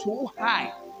come so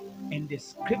high, and the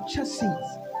scripture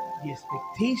says, the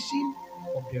expectation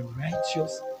of the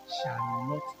righteous shall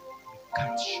not be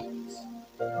cut short.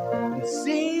 The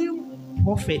same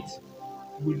prophet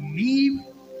will leave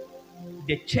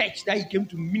the church that he came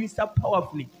to minister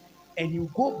powerfully, and he'll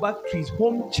go back to his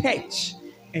home church,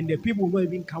 and the people will not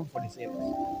even come for the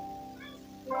service.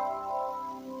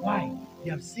 Why? They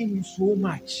have seen him so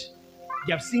much.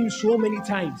 They have seen him so many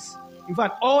times. In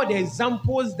fact, all the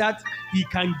examples that he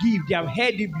can give, they have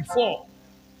heard it before.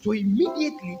 So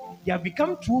immediately, they have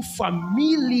become too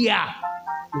familiar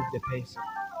with the person.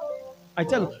 I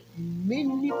tell you,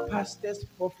 many pastors,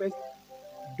 prophets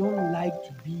don't like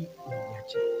to be in their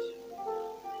church.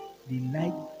 They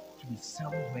like to be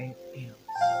somewhere else.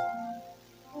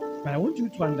 But I want you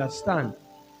to understand,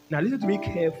 now listen to me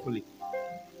carefully,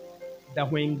 that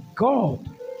when God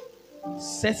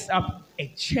sets up a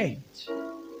church,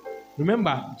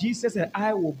 remember, Jesus said,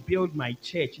 I will build my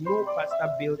church. No pastor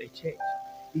build a church.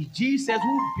 It's Jesus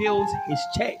who builds his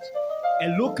church, a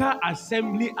local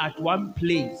assembly at one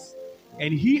place.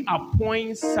 And he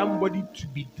appoints somebody to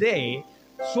be there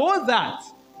so that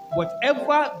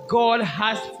whatever God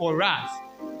has for us,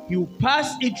 he will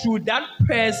pass it through that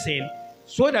person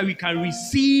so that we can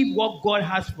receive what God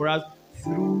has for us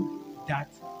through that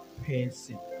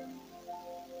person.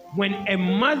 When a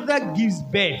mother gives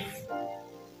birth,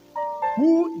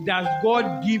 who does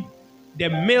God give the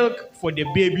milk for the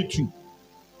baby to?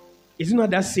 Is it not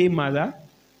that same mother?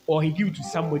 Or he gives it to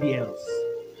somebody else?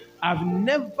 I've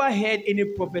never heard any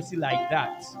prophecy like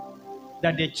that.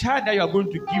 That the child that you are going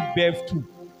to give birth to,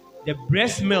 the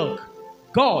breast milk,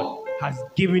 God has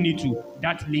given it to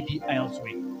that lady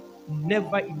elsewhere.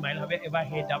 Never in my life have I ever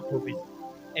heard that prophecy.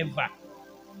 Ever.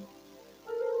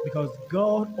 Because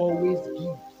God always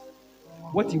gives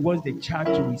what he wants the child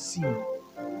to receive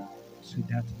to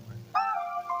that man.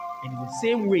 And in the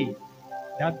same way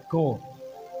that God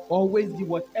always gives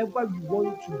whatever we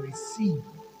want to receive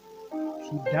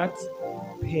to that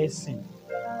person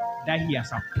that he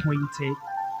has appointed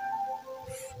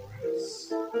for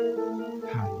us.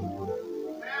 Hallelujah.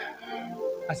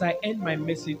 As I end my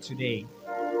message today,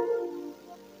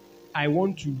 I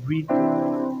want to read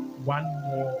one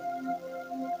more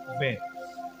verse.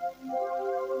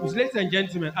 Ladies and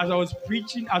gentlemen, as I was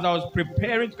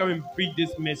preparing to come and preach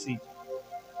this message,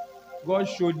 God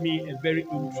showed me a very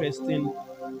interesting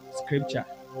scripture.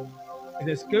 It's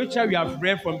a scripture we have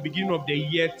read from the beginning of the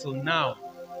year till now.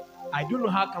 I don't know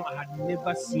how come I had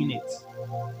never seen it.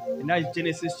 And that is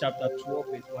Genesis chapter 12,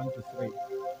 verse 1 to 3.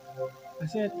 I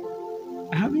said,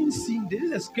 I haven't seen this. This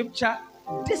is a scripture.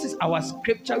 This is our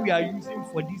scripture we are using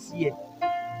for this year.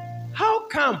 How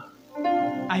come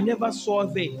I never saw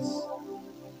this?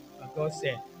 But God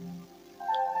said,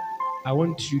 I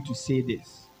want you to say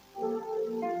this.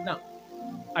 Now,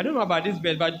 I don't know about this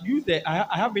verse, but use the.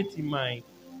 I have it in my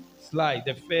slide,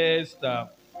 the first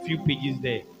few pages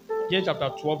there. Genesis chapter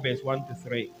 12, verse 1 to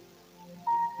 3.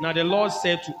 Now the Lord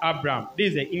said to Abraham, this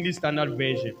is the English Standard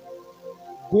Version,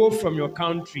 go from your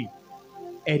country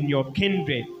and your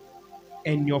kindred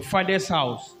and your father's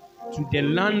house to the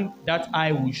land that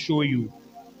I will show you,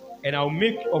 and I'll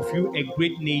make of you a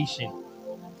great nation,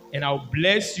 and I'll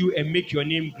bless you and make your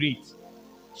name great,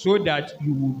 so that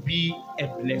you will be a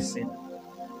blessing.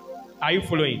 Are you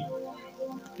following?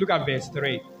 Look at verse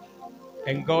 3.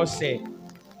 And God said,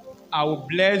 I will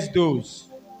bless those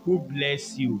who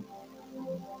bless you,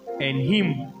 and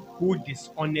him who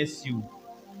dishonors you,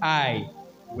 I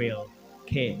will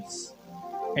curse.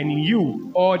 And in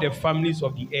you, all the families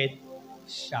of the earth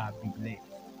shall be blessed.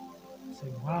 I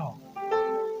said, wow.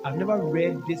 I've never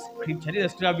read this scripture. This is a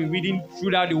scripture I've been reading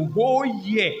throughout the whole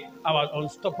year about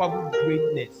unstoppable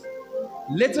greatness.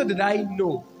 Little did I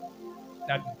know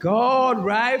that God,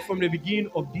 right from the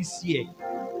beginning of this year,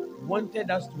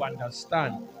 wanted us to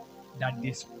understand that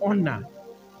dishonor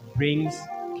brings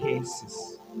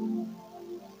curses.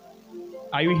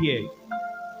 Are you here?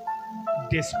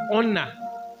 Dishonor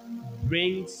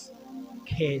brings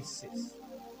curses.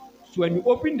 So when you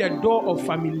open the door of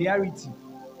familiarity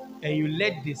and you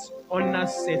let dishonor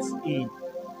set in,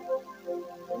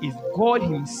 it's God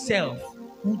himself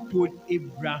who told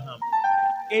Abraham,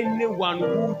 anyone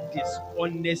who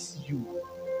dishonors you,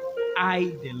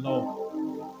 I, the Lord,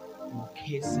 will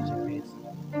curse such a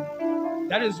person.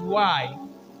 That is why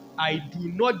I do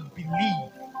not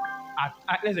believe,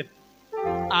 listen,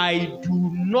 I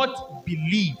do not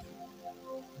believe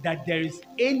that there is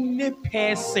any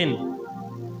person,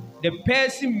 the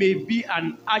person may be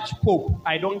an archpope,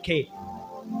 I don't care.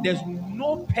 There's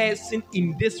no person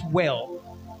in this world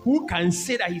who can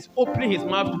say that he's opening his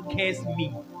mouth to curse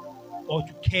me or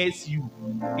to curse you.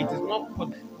 It is not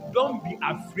possible. Don't be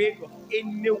afraid of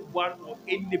anyone or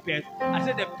any person. I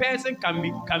said the person can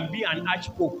be an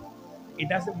archpope. It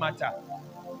doesn't matter.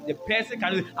 The person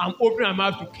can say, I'm opening my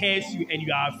mouth to curse you, and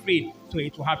you are afraid, so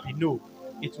it will happen. No,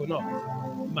 it will not.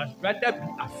 You must rather be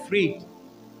afraid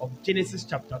of Genesis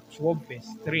chapter 12, verse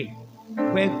 3,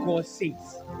 where God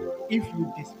says, if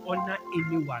you dishonor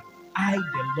anyone, I,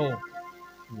 the Lord,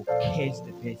 will curse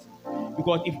the person.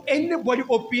 Because if anybody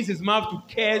opens his mouth to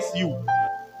curse you,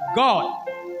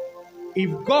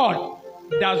 if God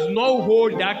does not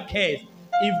hold that curse,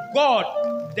 if God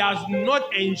does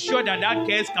not ensure that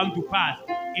curse comes to pass,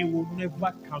 it will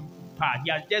never come to pass.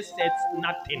 He has just said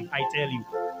nothing, I tell you.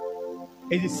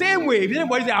 It's the same way, if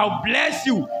anybody says, I'll bless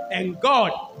you, and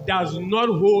God does not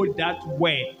hold that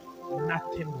word,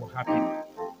 nothing will happen.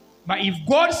 But if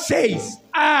God says,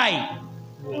 I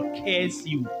will curse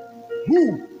you,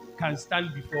 who can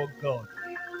stand before God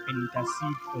and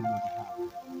intercede on your behalf?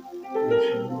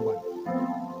 There's no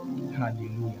one.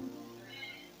 Hallelujah.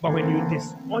 But when you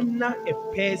dishonor a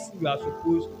person you are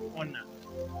supposed to honor,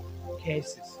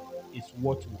 curses is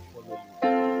what will follow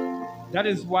you. That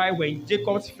is why when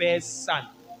Jacob's first son,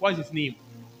 what's his name?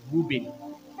 Reuben,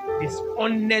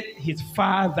 dishonored his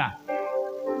father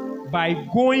by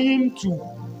going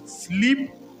to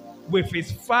sleep with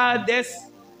his father's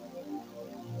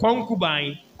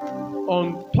concubine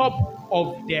on top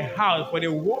of the house for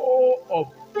the whole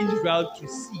of Israel to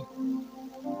see.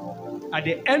 At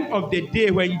the end of the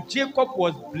day, when Jacob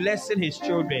was blessing his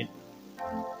children,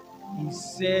 he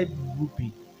said,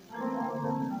 Reuben,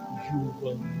 you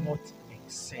will not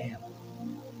excel.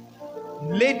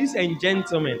 Ladies and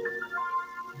gentlemen,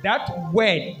 that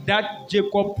word that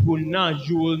Jacob pronounced,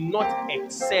 you will not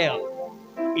excel,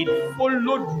 it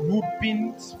followed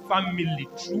Reuben's family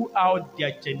throughout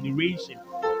their generation,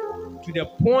 to the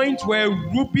point where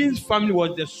Reuben's family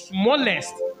was the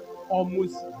smallest,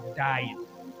 almost dying.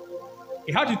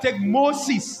 He had to take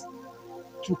Moses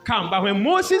to come. But when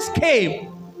Moses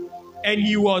came and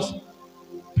he was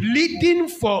pleading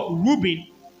for Reuben,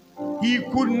 he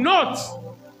could not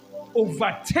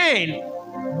overturn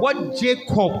what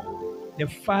Jacob, the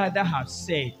father, had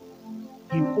said.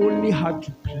 He only had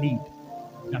to plead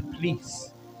that,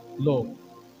 please, Lord,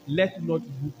 let not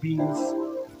Reuben's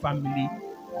family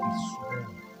be small.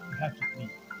 He had to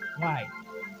plead. Why?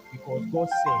 Because God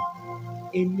said,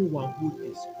 anyone who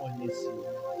dishonors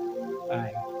you,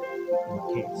 I will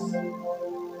curse.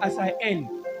 As I end,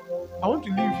 I want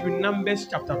to leave you Numbers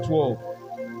chapter 12.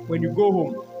 When you go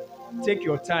home, take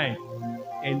your time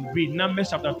and read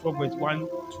Numbers chapter 12, verse 1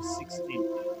 to 16.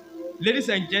 Ladies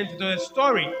and gentlemen, there's a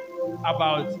story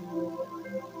about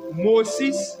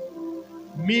Moses,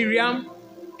 Miriam,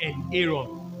 and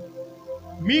Aaron.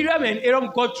 Miriam and Aaron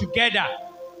got together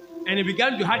and they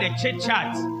began to have a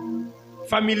chit-chat.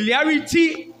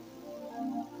 Familiarity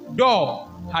door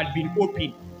had been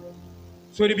opened.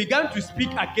 So they began to speak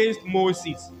against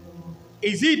Moses.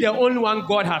 Is he the only one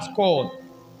God has called?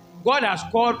 God has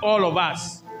called all of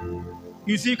us.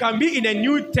 You see, you can be in the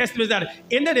New Testament, that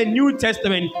in the New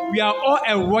Testament, we are all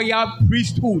a royal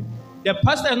priesthood. The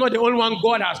pastor is not the only one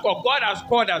God has called. God has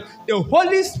called us. The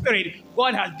Holy Spirit,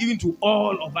 God has given to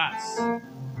all of us.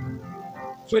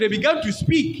 So they began to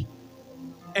speak,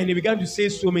 and they began to say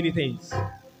so many things.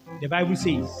 The Bible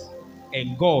says,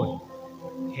 and God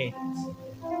heard it.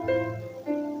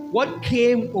 What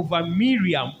came over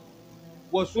Miriam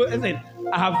was so, listen,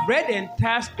 I have read the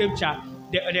entire scripture.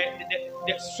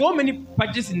 There's so many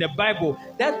pages in the Bible.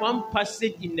 That's one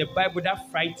passage in the Bible that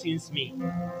frightens me.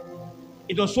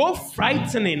 It was so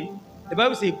frightening. The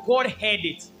Bible says God heard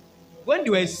it. When they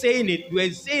were saying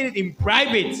it in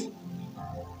private.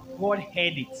 God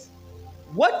heard it.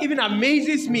 What even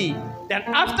amazes me, that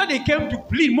after they came to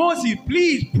plead, Moses,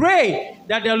 please pray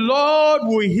that the Lord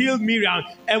will heal Miriam.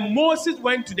 And Moses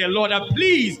went to the Lord, and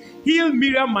please heal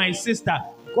Miriam, my sister.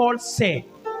 God said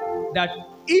that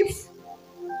if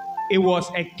it was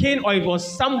a king or it was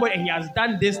somebody and he has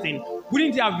done this thing,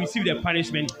 wouldn't he have received the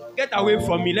punishment? Get away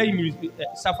from me, let him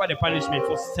suffer the punishment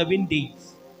for 7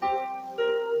 days.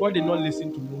 God did not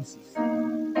listen to Moses,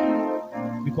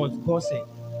 because God said,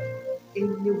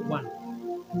 anyone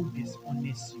who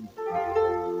dishonors you,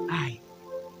 I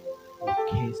will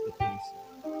curse the person.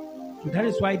 So that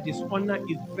is why dishonor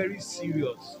is very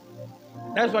serious.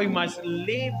 That's why you must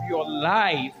live your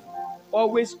life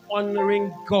always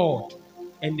honoring God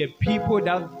and the people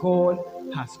that God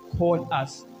has called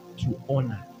us to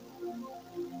honor.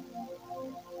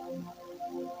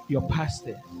 Your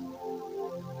pastors,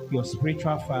 your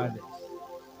spiritual fathers,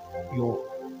 your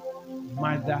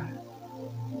mother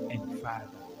and father,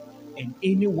 and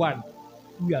anyone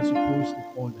who you are supposed to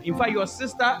honor. In fact, your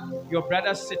sister, your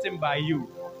brother sitting by you,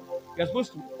 you are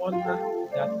supposed to honor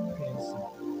that person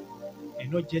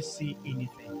and not just say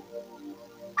anything.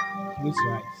 Close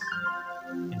your eyes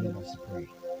and let us pray.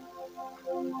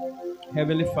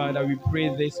 Heavenly Father, we pray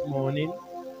this morning.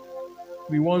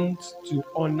 We want to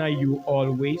honor you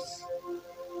always.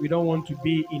 We don't want to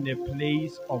be in a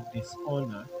place of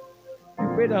dishonor. We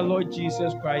pray that, Lord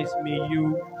Jesus Christ, may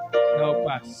you help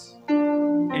us.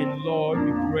 And Lord,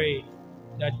 we pray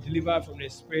that deliver from the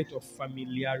spirit of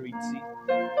familiarity.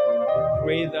 We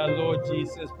pray that, Lord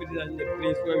Jesus, put us in a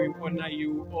place where we honor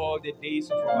you all the days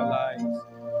of our lives.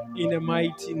 In the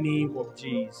mighty name of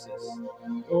Jesus.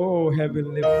 Oh,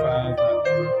 Heavenly Father,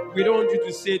 we don't want you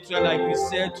to say to us like you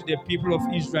said to the people of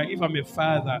Israel, if I'm a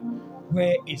father,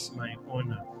 where is my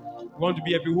honor? We want to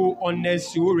be a people who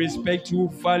honors you, who respect you, who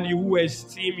value, who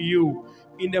esteem you.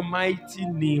 In the mighty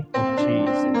name of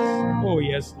Jesus. Oh,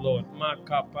 yes, Lord. In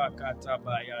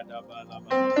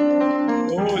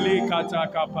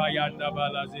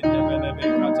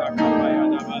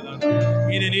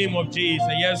the name of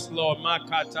Jesus. Yes, Lord.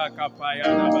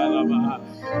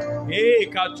 Hey,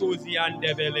 Katuzi and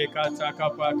Devele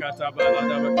Katakapa Katabala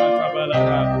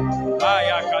Katabalada.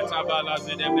 Aya Katabala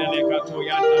Zedebele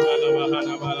Katoyanda.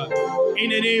 In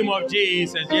the name of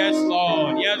Jesus. Yes,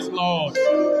 Lord. Yes, Lord.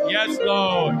 Yes,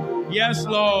 Lord. Yes,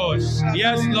 Lord.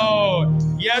 Yes, Lord.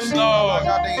 Yes, Lord.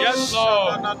 Yes,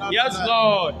 Lord. Yes,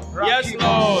 Lord. Yes,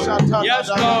 Lord. Yes,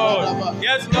 Lord.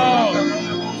 Yes, Lord.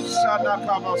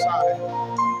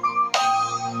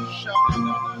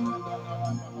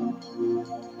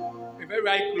 We're very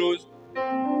right close.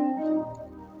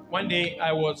 One day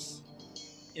I was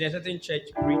in a certain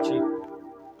church preaching,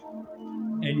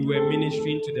 and we were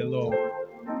ministering to the Lord.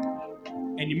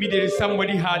 And immediately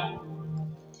somebody had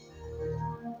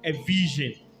a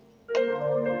vision.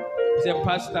 He said,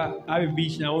 Pastor, I have a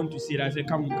vision. I want to see it. I said,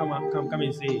 come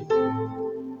and say it.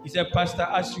 He said, Pastor,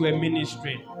 as you were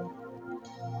ministering,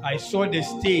 I saw the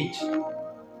stage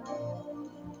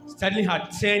suddenly had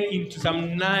turned into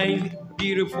some nice,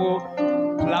 beautiful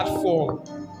platform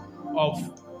of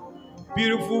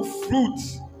beautiful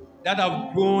fruits that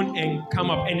have grown and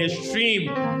come up, and a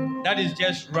stream that is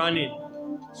just running.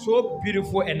 So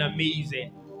beautiful and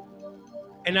amazing.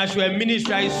 And as we were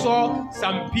ministering, I saw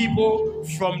some people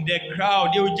from the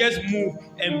crowd. They would just move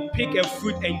and pick a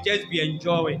fruit and just be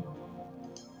enjoying.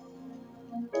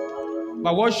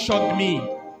 But what shocked me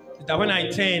is that when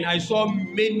I turned, I saw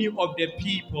many of the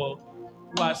people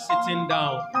who are sitting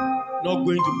down, not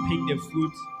going to pick the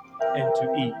fruit and to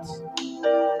eat.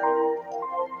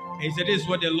 And he said, this is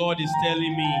what the Lord is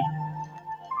telling me,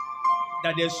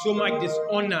 that there's so much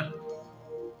dishonor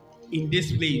in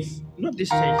this place, not this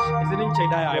church. I said in church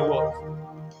that I was.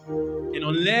 And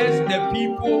unless the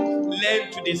people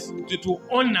learn to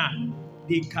honor,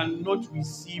 they cannot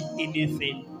receive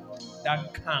anything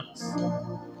that comes.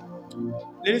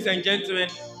 Ladies and gentlemen,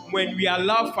 when we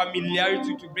allow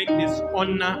familiarity to bring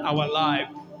dishonor our life,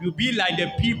 we'll be like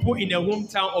the people in the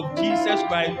hometown of Jesus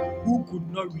Christ who could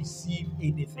not receive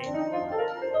anything.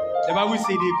 The Bible says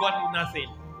they got nothing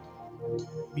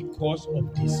because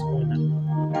of dishonor.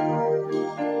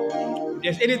 If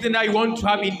there's anything that you want to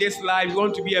have in this life, you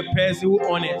want to be a person who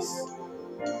honors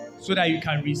so that you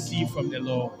can receive from the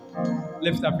Lord.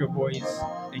 Lift up your voice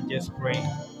and just pray.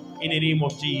 In the name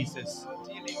of Jesus.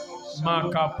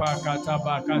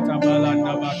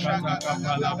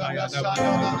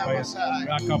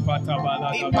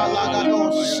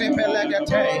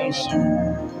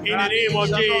 In the name of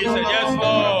Jesus. Yes,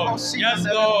 Lord. Yes,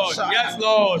 Lord. Yes,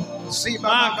 Lord.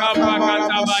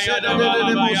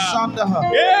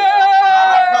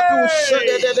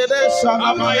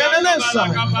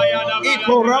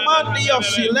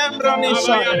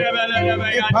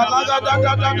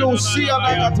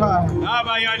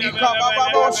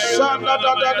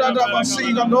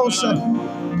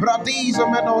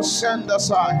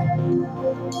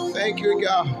 Thank you,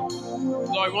 God.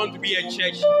 Lord, I want to be a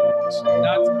church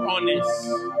that's honest.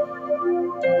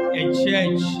 A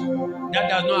church that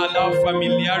does not allow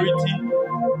familiarity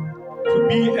to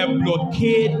be a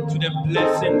blockade to the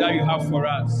blessing that you have for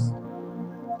us.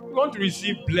 We want to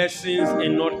receive blessings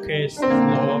and not curses,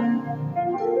 Lord.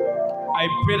 I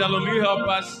pray that, Lord, you help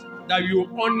us that we will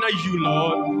honor you,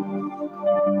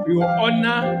 Lord. We will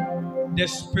honor the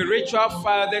spiritual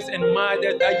fathers and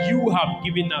mothers that you have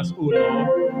given us, oh Lord.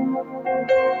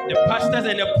 The pastors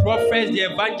and the prophets, the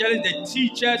evangelists, the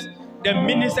teachers, the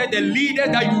ministers, the leaders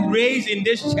that you raise in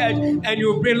this church, and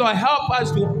you pray, Lord, help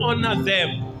us to honor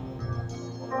them.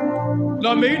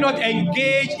 Lord, may you not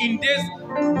engage in this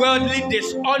worldly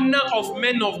dishonor of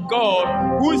men of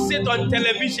God who sit on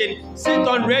television, sit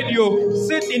on radio,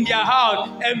 sit in their house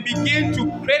and begin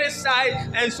to criticize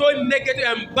and so negative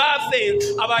and bad things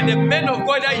about the men of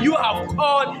God that you have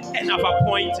called and have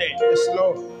appointed. Yes,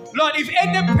 Lord. Lord, if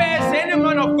any person, any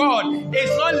man of God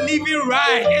is not living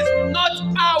right, it's not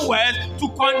ours to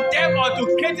condemn or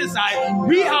to criticize.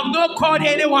 We have not called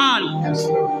anyone. Yes,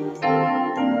 Lord.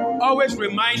 Always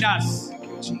remind us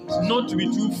not to be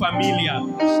too familiar.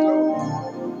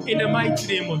 In the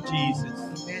mighty name of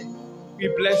Jesus, we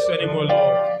bless your name, O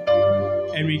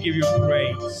Lord, and we give you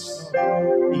praise.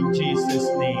 In Jesus'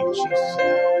 name.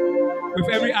 With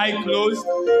every eye closed,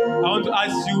 I want to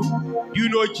ask you, do you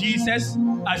know Jesus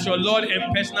as your Lord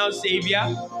and personal Savior?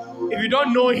 If you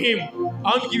don't know Him, I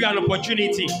want to give you an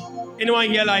opportunity.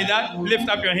 Anyone here like that? Lift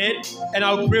up your hand and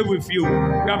I'll pray with you.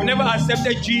 You have never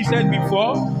accepted Jesus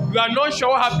before. You are not sure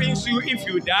what happens to you if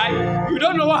you die. You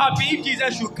don't know what happens if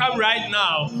Jesus should come right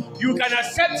now. You can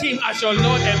accept Him as your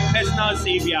Lord and personal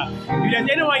Savior. If there's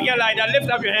anyone here like that, lift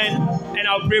up your hand and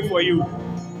I'll pray for you.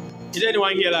 Is there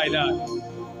anyone here like that?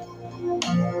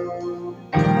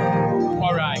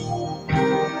 All right.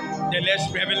 Then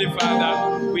let's pray. Heavenly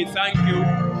Father, we thank you,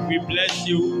 we bless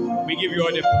you, we give you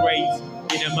all the praise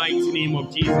in the mighty name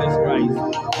of Jesus Christ.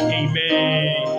 Amen.